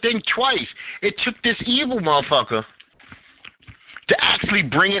even think twice. It took this evil motherfucker to actually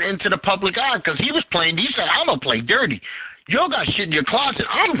bring it into the public eye, because he said, I'm going to play dirty. You got shit in your closet,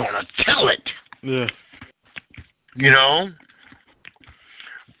 I'm going to tell it. Yeah. You know?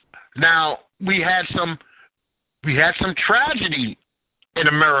 Now, we had some tragedy in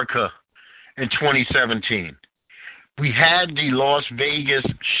America in 2017. We had the Las Vegas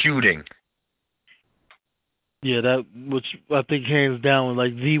shooting. Yeah, that, which I think hands down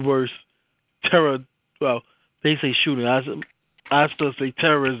like the worst terror. Well, they say shooting. I still say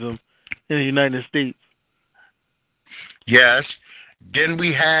terrorism in the United States. Yes. Then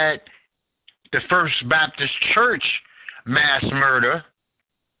we had the First Baptist Church mass murder.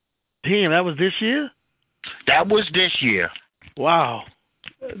 Damn, that was this year? That was this year. Wow.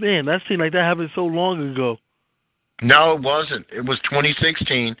 Man, that seemed like that happened so long ago. No, it wasn't. It was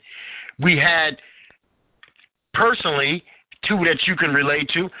 2016. We had, personally, two that you can relate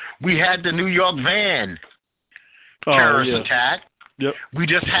to, we had the New York van terrorist attack. Yep. We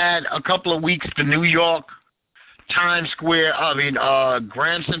just had a couple of weeks the New York Grand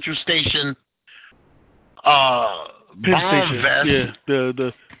Central Station bomb vest. Yeah,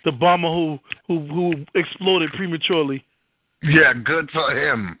 the bomber who exploded prematurely. Yeah, good for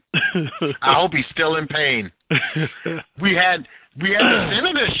him. I hope he's still in pain. We had the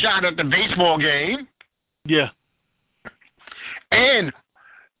senator shot at the baseball game. Yeah. And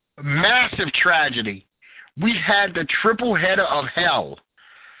massive tragedy. We had the triple header of hell.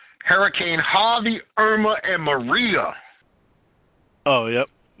 Hurricane Harvey, Irma, and Maria. Oh, yep.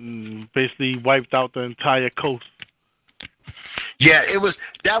 Basically wiped out the entire coast. Yeah,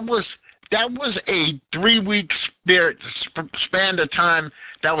 that was a 3-week span of time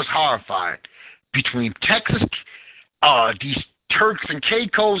that was horrifying. Between Texas, these Turks and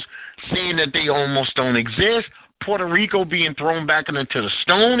Caicos saying that they almost don't exist, Puerto Rico being thrown back into the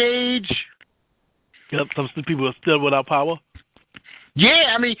Stone Age. Yep, some people are still without power.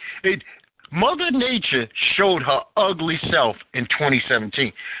 Yeah, I mean, Mother Nature showed her ugly self in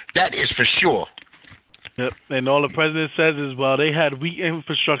 2017. That is for sure. Yep. And all the president says is, well, they had weak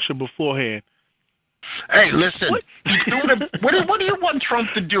infrastructure beforehand. Hey, listen. What? What do you want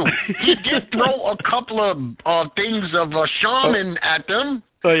Trump to do? He did throw a couple of things of shaman at them.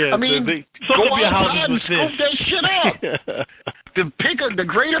 Oh yeah. I mean, go outside and scoop that shit up. The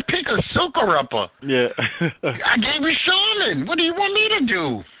greater picker, silker upper. Yeah. I gave you shaman. What do you want me to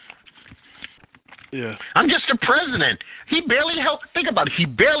do? Yeah. I'm just a president. He barely helped. Think about it. He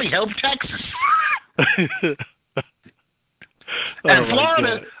barely helped Texas. And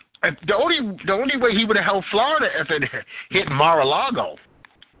Florida. The only way he would have helped Florida if it hit Mar-a-Lago.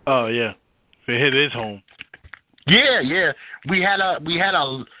 Oh yeah, if it hit his home. Yeah. We had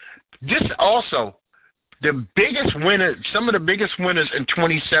a. This also the biggest winner. Some of the biggest winners in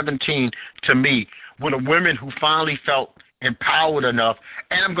 2017 to me were the women who finally felt empowered enough.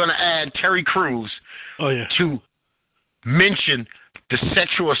 And I'm going to add Terry Crews. Oh yeah. To mention the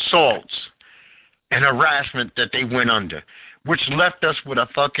sexual assaults and harassment that they went under, which left us with a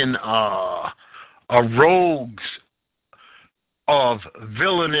fucking a rogues of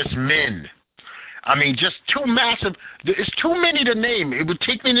villainous men. I mean, just too massive. It's too many to name. It would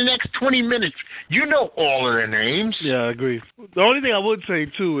take me the next 20 minutes. You know all of their names. Yeah, I agree. The only thing I would say,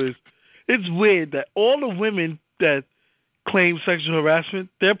 too, is it's weird that all the women that claim sexual harassment,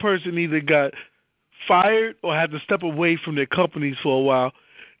 their person either got fired or had to step away from their companies for a while.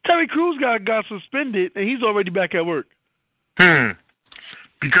 Terry Crews got suspended, and he's already back at work.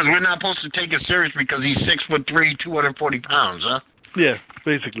 Because we're not supposed to take it serious because he's 6'3", 240 pounds, huh? Yeah,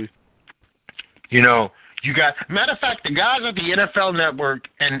 basically. You know, you got. Matter of fact, the guys at the NFL Network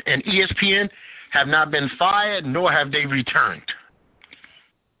and ESPN have not been fired, nor have they returned.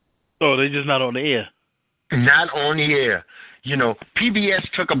 Oh, they're just not on the air. Not on the air. You know, PBS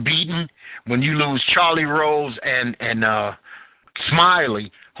took a beating when you lose Charlie Rose and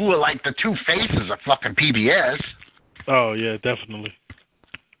Smiley, who are like the two faces of fucking PBS. Oh, yeah, definitely.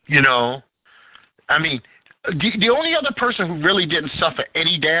 You know, I mean, the only other person who really didn't suffer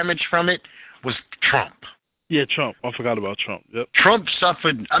any damage from it was Trump. Yeah, Trump. I forgot about Trump. Yep. Trump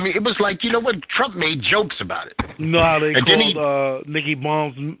suffered. I mean, it was like, you know what? Trump made jokes about it. You know how they called Nicky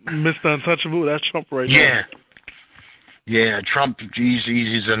Bombs Mr. Untouchable? That's Trump right now. Yeah, Trump, he's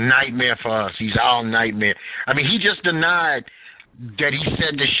a nightmare for us. He's our nightmare. I mean, he just denied that he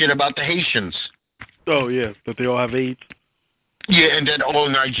said this shit about the Haitians. Oh, yeah, that they all have AIDS. Yeah, and that all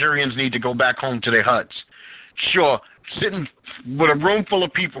Nigerians need to go back home to their huts. Sure, sitting with a room full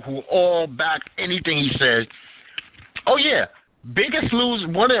of people who all back anything he says. Oh, yeah, biggest loser,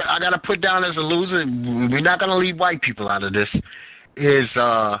 one I got to put down as a loser, we're not going to leave white people out of this, is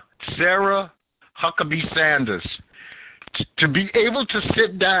Sarah Huckabee Sanders. To be able to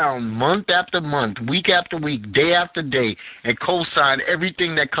sit down month after month, week after week, day after day, and co-sign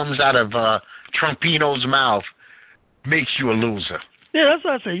everything that comes out of Trumpino's mouth makes you a loser. Yeah, that's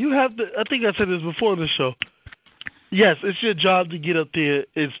what I say. You have to. I think I said this before the show. Yes, it's your job to get up there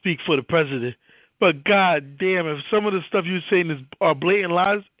and speak for the president. But God damn, if some of the stuff you're saying are blatant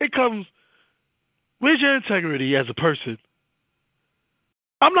lies, it comes. Where's your integrity as a person?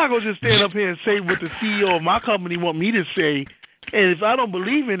 I'm not going to just stand up here and say what the CEO of my company want me to say, and if I don't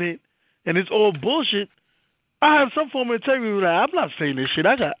believe in it, and it's all bullshit, I have some form of integrity. I'm not saying this shit.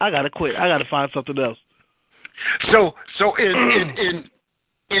 I got to quit. I got to find something else. So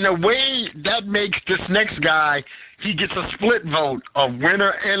in a way, that makes this next guy, he gets a split vote of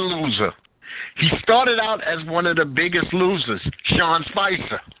winner and loser. He started out as one of the biggest losers, Sean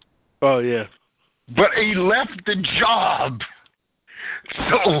Spicer. Oh, yeah. But he left the job.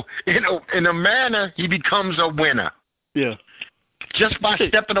 So, in a manner, he becomes a winner. Yeah. Just by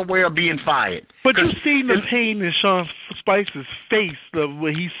stepping away or being fired. But you see the pain in Sean Spicer's face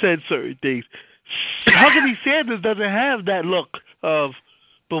when he said certain things. Huckabee Sanders doesn't have that look of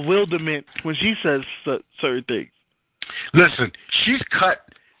bewilderment when she says certain things. Listen, she's cut.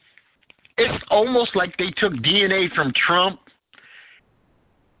 It's almost like they took DNA from Trump.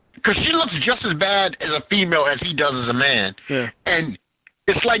 Because she looks just as bad as a female as he does as a man. Yeah. And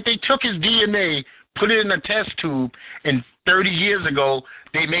it's like they took his DNA, put it in a test tube, and 30 years ago,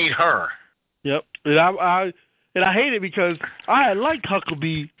 they made her. Yep. And I hate it because I had liked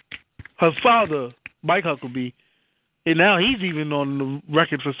Huckabee, her father, Mike Huckabee, and now he's even on the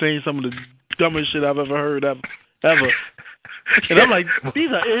record for saying some of the dumbest shit I've ever heard ever. And I'm like, these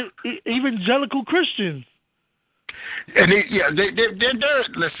are evangelical Christians. And they're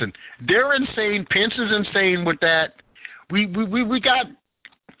listen, they're insane. Pence is insane with that. We got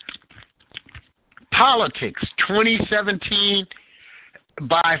politics 2017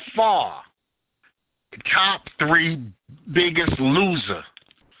 by far top 3 biggest loser.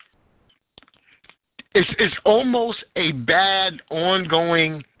 It's almost a bad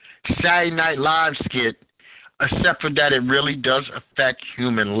ongoing Saturday Night Live skit, except for that it really does affect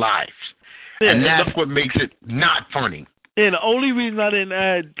human lives. Yeah, and that's what makes it not funny. And the only reason I didn't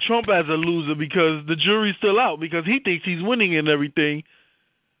add Trump as a loser because the jury's still out because he thinks he's winning and everything.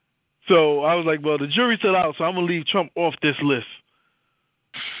 So I was like, well, the jury's still out, so I'm going to leave Trump off this list.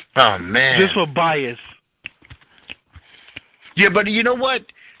 Oh, man. Just for bias. Yeah, but you know what?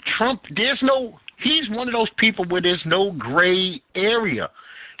 Trump, he's one of those people where there's no gray area.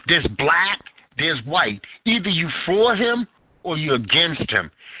 There's black, there's white. Either you for him or you're against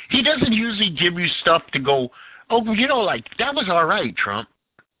him. He doesn't usually give you stuff to go, oh, like, that was all right, Trump.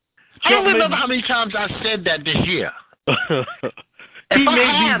 I don't remember how many times I said that this year. He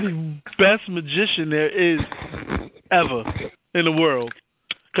may be the best magician there is ever in the world.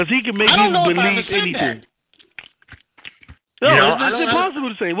 Because he can make you believe anything. No, it's impossible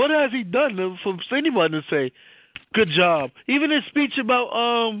to say. What has he done for anyone to say, good job? Even his speech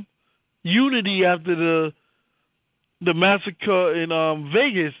about unity after the massacre in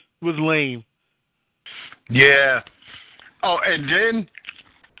Vegas was lame. Yeah. Oh, and then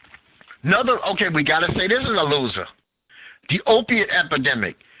we got to say this is a loser. The opiate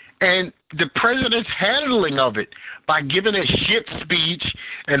epidemic and the president's handling of it by giving a shit speech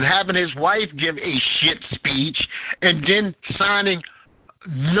and having his wife give a shit speech and then signing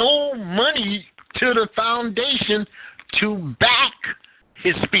no money to the foundation to back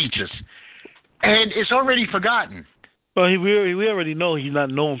his speeches. And it's already forgotten. Well, we already know he's not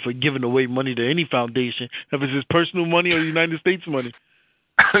known for giving away money to any foundation, if it's his personal money or United States money.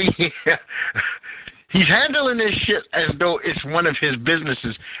 Yeah. He's handling this shit as though it's one of his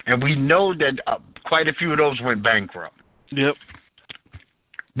businesses, and we know that quite a few of those went bankrupt. Yep.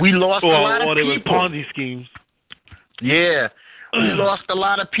 We lost a lot of people. Or they were Ponzi schemes. Yeah. We lost a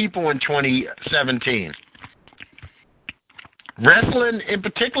lot of people in 2017. Wrestling, in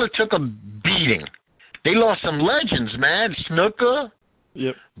particular, took a beating. They lost some legends, man. Snooker,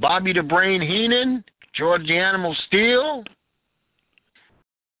 yep. Bobby the Brain Heenan, George the Animal Steel.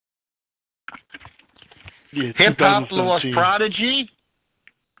 Yeah, Hip-hop lost Prodigy.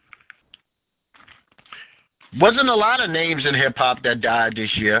 Wasn't a lot of names in hip-hop that died this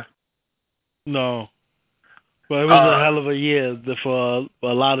year. No. But it was a hell of a year for a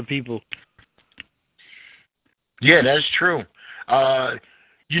lot of people. Yeah, that's true.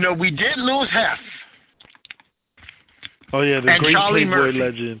 We did lose Hef. Oh, yeah, the great Charlie Playboy Murphy.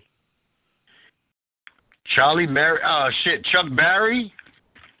 legend. Chuck Berry.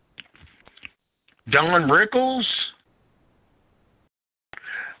 Don Rickles.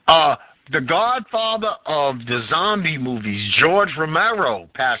 The godfather of the zombie movies, George Romero,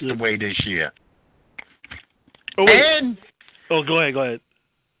 passed away this year. Oh, wait. Go ahead.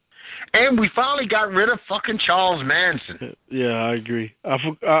 And we finally got rid of fucking Charles Manson. Yeah, I agree.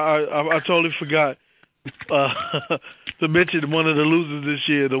 I totally forgot to mention one of the losers this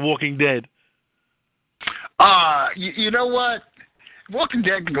year, The Walking Dead. You know what? Walking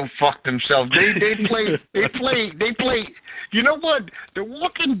Dead can go fuck themselves. They play. You know what? The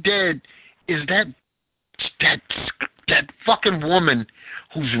Walking Dead is that fucking woman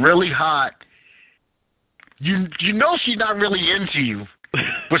who's really hot. You know she's not really into you,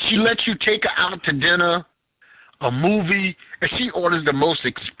 but she lets you take her out to dinner, a movie, and she orders the most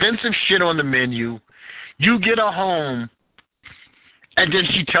expensive shit on the menu. You get her home, and then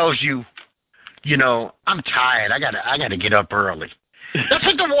she tells you, I'm tired. I gotta get up early. That's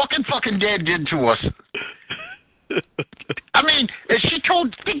what The Walking fucking Dead did to us. I mean,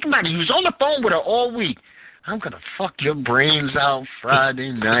 think about it, he was on the phone with her all week. I'm going to fuck your brains out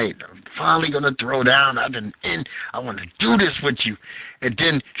Friday night. I'm finally going to throw down. I want to do this with you. And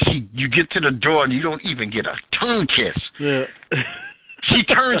then you get to the door and you don't even get a tongue kiss. Yeah. She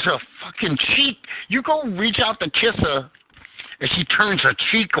turns her fucking cheek. You go reach out to kiss her and she turns her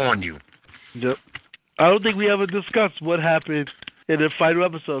cheek on you. Yep. I don't think we ever discussed what happened in the final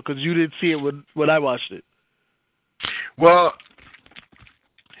episode because you didn't see it when I watched it. Well,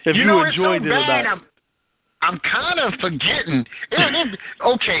 if you enjoyed it or not. I'm kind of forgetting.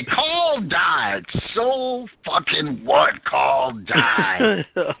 Okay, Carl died. So fucking what? Carl died.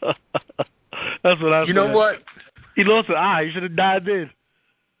 That's what I said. You know what? He lost an eye. He should have died then.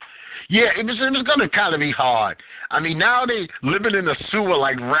 Yeah, it was going to kind of be hard. I mean, now they living in a sewer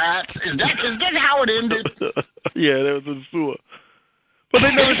like rats. Is that how it ended? Yeah, that was in the sewer. But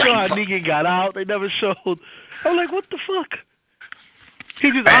they never showed how Negan got out. They never showed. I'm like, what the fuck?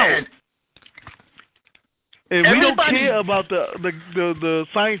 He just out. And we don't care about the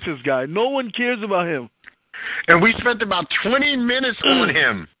scientist guy. No one cares about him. And we spent about 20 minutes on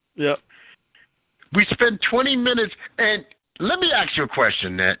him. Yep. We spent 20 minutes, and let me ask you a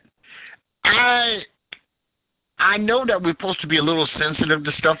question, Ned. I know that we're supposed to be a little sensitive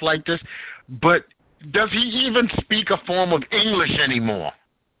to stuff like this, but does he even speak a form of English anymore?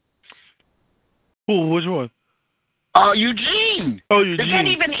 Who? Which one? Eugene. Oh, Eugene. Is that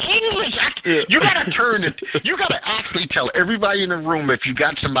even English? Yeah. You gotta turn it. You gotta actually tell everybody in the room if you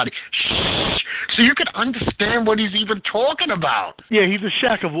got somebody, shh, so you can understand what he's even talking about. Yeah, he's a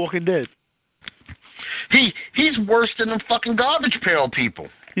Shaq of Walking Dead. He's worse than them fucking garbage pail people.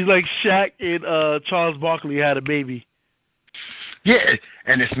 He's like Shaq and Charles Barkley had a baby. Yeah,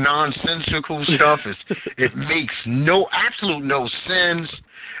 and it's nonsensical stuff. It makes absolute no sense.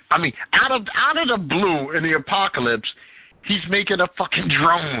 I mean, out of the blue in the apocalypse, he's making a fucking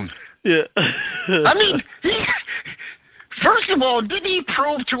drone. Yeah. I mean, first of all, didn't he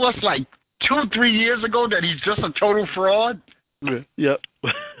prove to us like 2 or 3 years ago that he's just a total fraud? Yeah. Yep.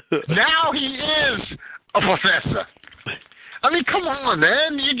 Now he is a professor. I mean, come on,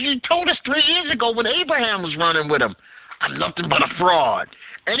 man. You told us 3 years ago when Abraham was running with him, I'm nothing but a fraud.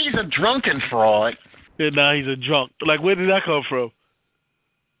 And he's a drunken fraud. And now he's a drunk. Like, where did that come from?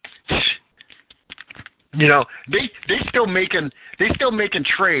 You know, they still making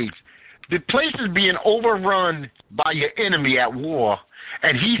trades. The place is being overrun by your enemy at war,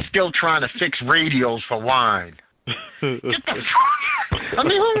 and he's still trying to fix radios for wine. Get the fuck! I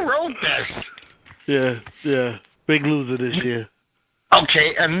mean, who wrote this? Yeah. Big loser this year.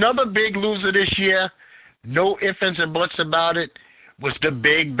 Okay, another big loser this year, no ifs, ands, and buts about it, was The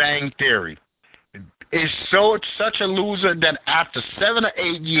Big Bang Theory. It's such a loser that after 7 or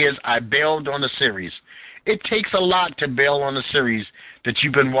 8 years, I bailed on the series. It takes a lot to bail on a series that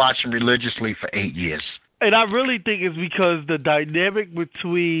you've been watching religiously for 8 years. And I really think it's because the dynamic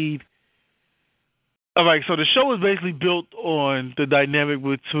between... All right, so the show is basically built on the dynamic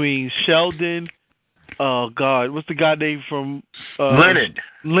between Sheldon... Oh God, what's the guy name from Leonard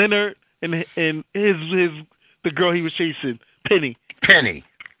and the girl he was chasing, Penny.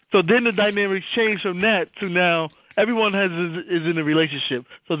 So then the dynamics changed from that to now everyone is in a relationship.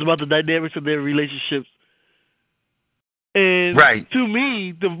 So it's about the dynamics of their relationships. And to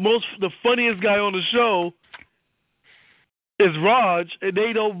me, the funniest guy on the show is Raj, and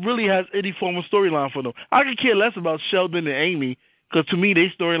they don't really have any form of storyline for them. I could care less about Sheldon and Amy, because to me,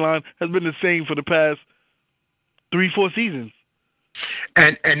 their storyline has been the same for the past 3-4 seasons.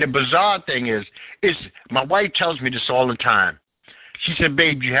 And the bizarre thing is my wife tells me this all the time. She said,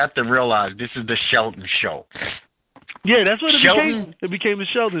 babe, you have to realize this is the Sheldon show. Yeah, that's what it became. It became the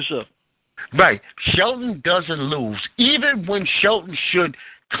Sheldon show. Right. Sheldon doesn't lose, even when Sheldon should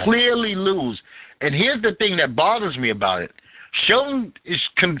clearly lose. And here's the thing that bothers me about it. Sheldon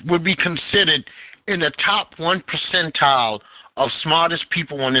would be considered in the top 1 percentile of smartest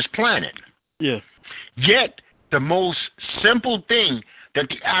people on this planet. Yeah. Yet, the most simple thing that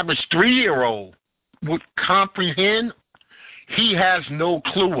the average 3-year-old would comprehend, he has no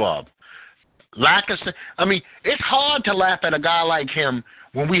clue of. It's hard to laugh at a guy like him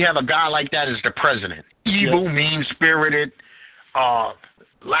when we have a guy like that as the president. Evil, mean-spirited,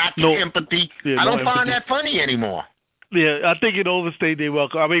 lack of empathy. Yeah, I don't find that funny anymore. Yeah, I think it overstayed their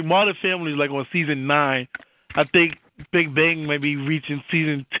welcome. I mean, Modern Family is like on season 9. I think Big Bang may be reaching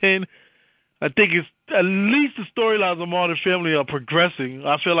season 10. I think it's at least the storylines on Modern Family are progressing.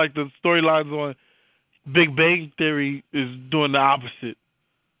 I feel like the storylines on Big Bang Theory is doing the opposite.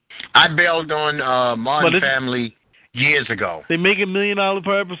 I bailed on Modern Family years ago. They make $1 million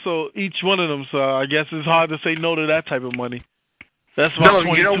per episode, each one of them, so I guess it's hard to say no to that type of money. That's about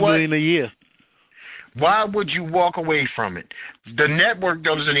 $22 million a year. Why would you walk away from it? The network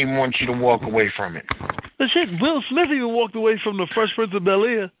doesn't even want you to walk away from it. But shit, Will Smith even walked away from the Fresh Prince of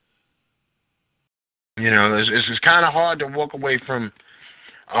Bel-Air. You know, it's kind of hard to walk away from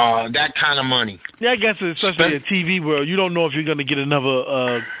that kind of money. Yeah, I guess especially in TV world, you don't know if you're going to get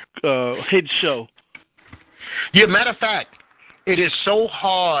another hit show. Yeah, matter of fact, it is so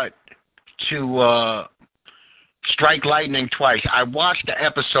hard to strike lightning twice. I watched the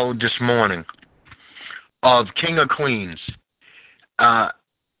episode this morning of King of Queens,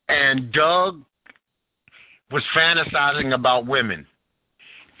 and Doug was fantasizing about women,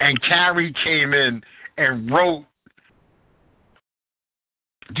 and Carrie came in and wrote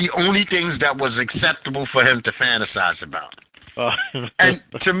the only things that was acceptable for him to fantasize about. And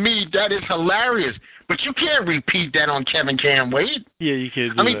to me, that is hilarious. But you can't repeat that on Kevin Can't Wait. Yeah, you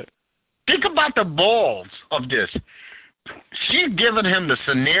can't do that. Think about the balls of this. She's giving him the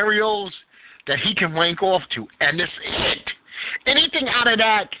scenarios that he can wank off to, and that's it. Anything out of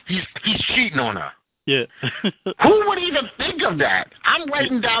that, he's cheating on her. Yeah. Who would even think of that? I'm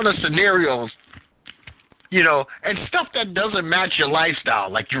writing down the scenarios You know, and stuff that doesn't match your lifestyle,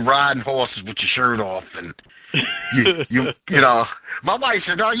 like you're riding horses with your shirt off, and you know. My wife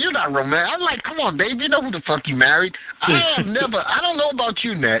said, "Oh, you're not romantic." I'm like, "Come on, babe, you know who the fuck you married." I don't know about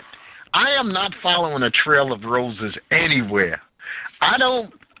you, Net. I am not following a trail of roses anywhere. I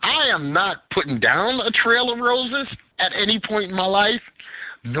am not putting down a trail of roses at any point in my life,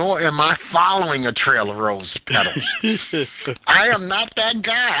 nor am I following a trail of rose petals. I am not that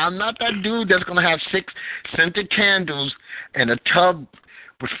guy. I'm not that dude that's going to have 6 scented candles and a tub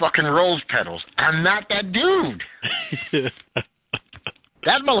with fucking rose petals. I'm not that dude.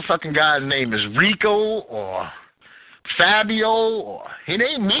 That motherfucking guy's name is Rico or Fabio, or it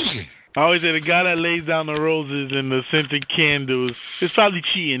ain't me. I always say the guy that lays down the roses and the scented candles is probably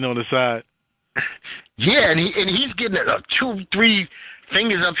cheating on the side. Yeah, and he's getting 2, 3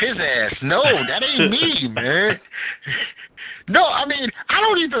 fingers up his ass. No, that ain't me, man. No, I mean,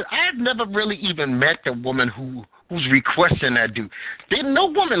 I've never really even met a woman who's requesting that dude. No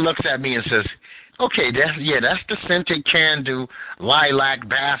woman looks at me and says, okay, that's the scented candle, lilac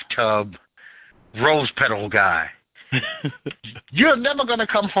bathtub, rose petal guy. You're never going to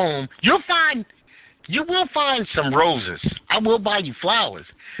come home. You will find some roses. I will buy you flowers.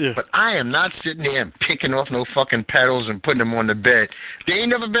 Yeah. But I am not sitting there and picking off no fucking petals and putting them on the bed. There ain't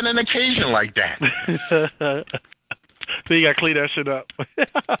never been an occasion like that. So you got to clean that shit up.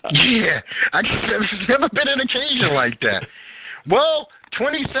 Yeah. There's never been an occasion like that. Well,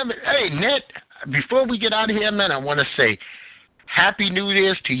 27. Hey, Ned, before we get out of here, man, I want to say Happy New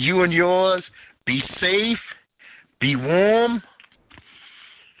Year's to you and yours. Be safe. Be warm.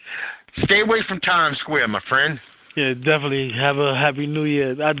 Stay away from Times Square, my friend. Yeah, definitely. Have a Happy New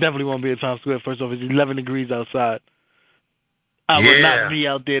Year. I definitely won't be at Times Square. First off, it's 11 degrees outside. I will not be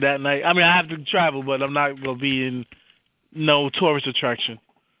out there that night. I mean, I have to travel, but I'm not going to be in no tourist attraction.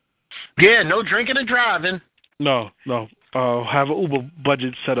 Yeah, no drinking and driving. No. Have an Uber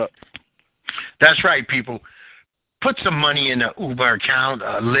budget set up. That's right, people. Put some money in the Uber account,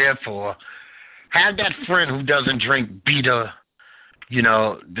 Lyft, or have that friend who doesn't drink be the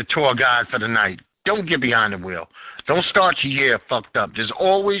tour guide for the night. Don't get behind the wheel. Don't start your year fucked up. There's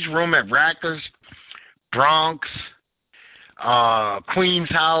always room at Rackers, Bronx, Queens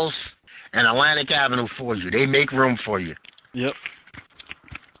House, and Atlantic Avenue for you. They make room for you. Yep.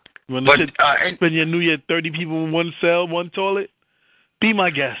 When spend your New Year 30 people in one cell, one toilet, be my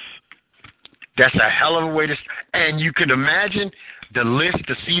guest. That's a hell of a way to... And you could imagine the list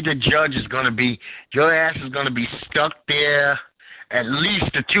to see the judge is going to be... Your ass is going to be stuck there at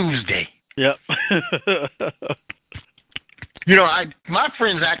least a Tuesday. Yep. My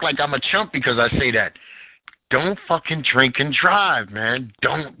friends act like I'm a chump because I say that. Don't fucking drink and drive, man.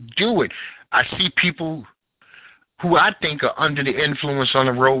 Don't do it. I see people who I think are under the influence on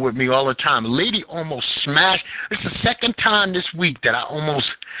the road with me all the time. A lady almost smashed. It's the second time this week that I almost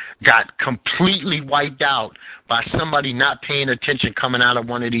got completely wiped out by somebody not paying attention coming out of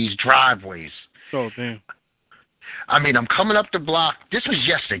one of these driveways. Oh, damn. I mean, I'm coming up the block. This was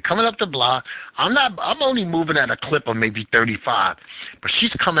yesterday. Coming up the block. I'm only moving at a clip of maybe 35, but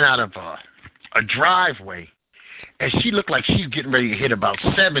she's coming out of a driveway, and she looked like she's getting ready to hit about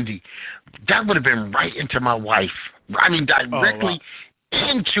 70. That would have been right into my wife. I mean, directly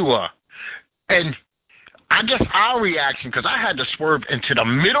into her. And I guess our reaction, because I had to swerve into the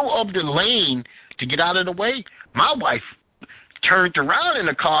middle of the lane to get out of the way, my wife turned around in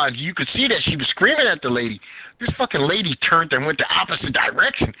the car. You could see that she was screaming at the lady. This fucking lady turned and went the opposite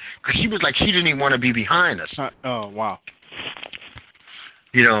direction because she was like she didn't even want to be behind us. Oh, wow.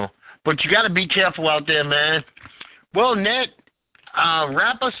 But you got to be careful out there, man. Well, Ned,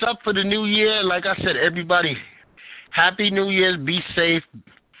 wrap us up for the new year. Like I said, everybody, Happy New Year's. Be safe.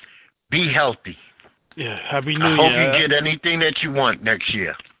 Be healthy. Yeah, Happy New Year. I hope you get anything that you want next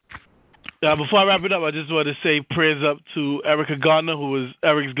year. Before I wrap it up, I just want to say prayers up to Erica Gardner, who was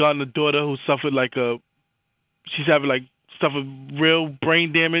Eric Gardner's daughter, who suffered suffered real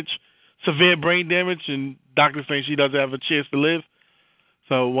brain damage, severe brain damage, and doctors saying she doesn't have a chance to live.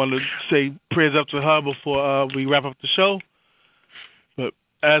 So I want to say prayers up to her before we wrap up the show. But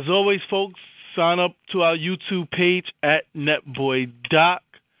as always, folks, sign up to our YouTube page at NetBoyDoc.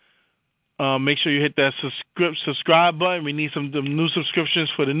 Make sure you hit that subscribe button. We need some new subscriptions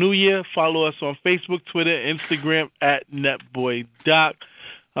for the new year. Follow us on Facebook, Twitter, Instagram at NetBoyDoc.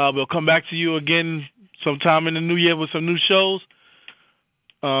 We'll come back to you again sometime in the new year with some new shows.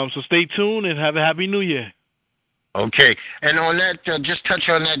 So stay tuned and have a Happy New Year. Okay. And on that, just touch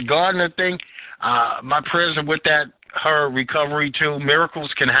on that Gardner thing. My prayers are with her recovery too.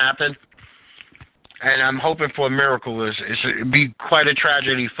 Miracles can happen. And I'm hoping for a miracle. It'd be quite a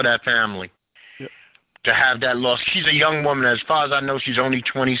tragedy for that family. Yep. to have that loss. She's a young woman. As far as I know, she's only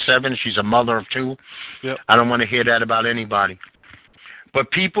 27. She's a mother of 2. Yep. I don't want to hear that about anybody.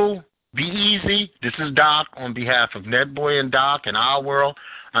 But people, be easy. This is Doc on behalf of Netboy and Doc and Our World.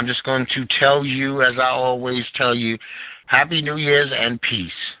 I'm just going to tell you, as I always tell you, Happy New Year's and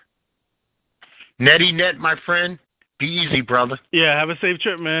peace. Netty Net, my friend, be easy, brother. Yeah, have a safe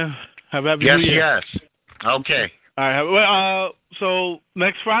trip, man. Have a happy New Year. Yes. Okay. All right. So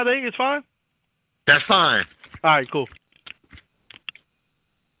next Friday is fine? That's fine. All right, cool.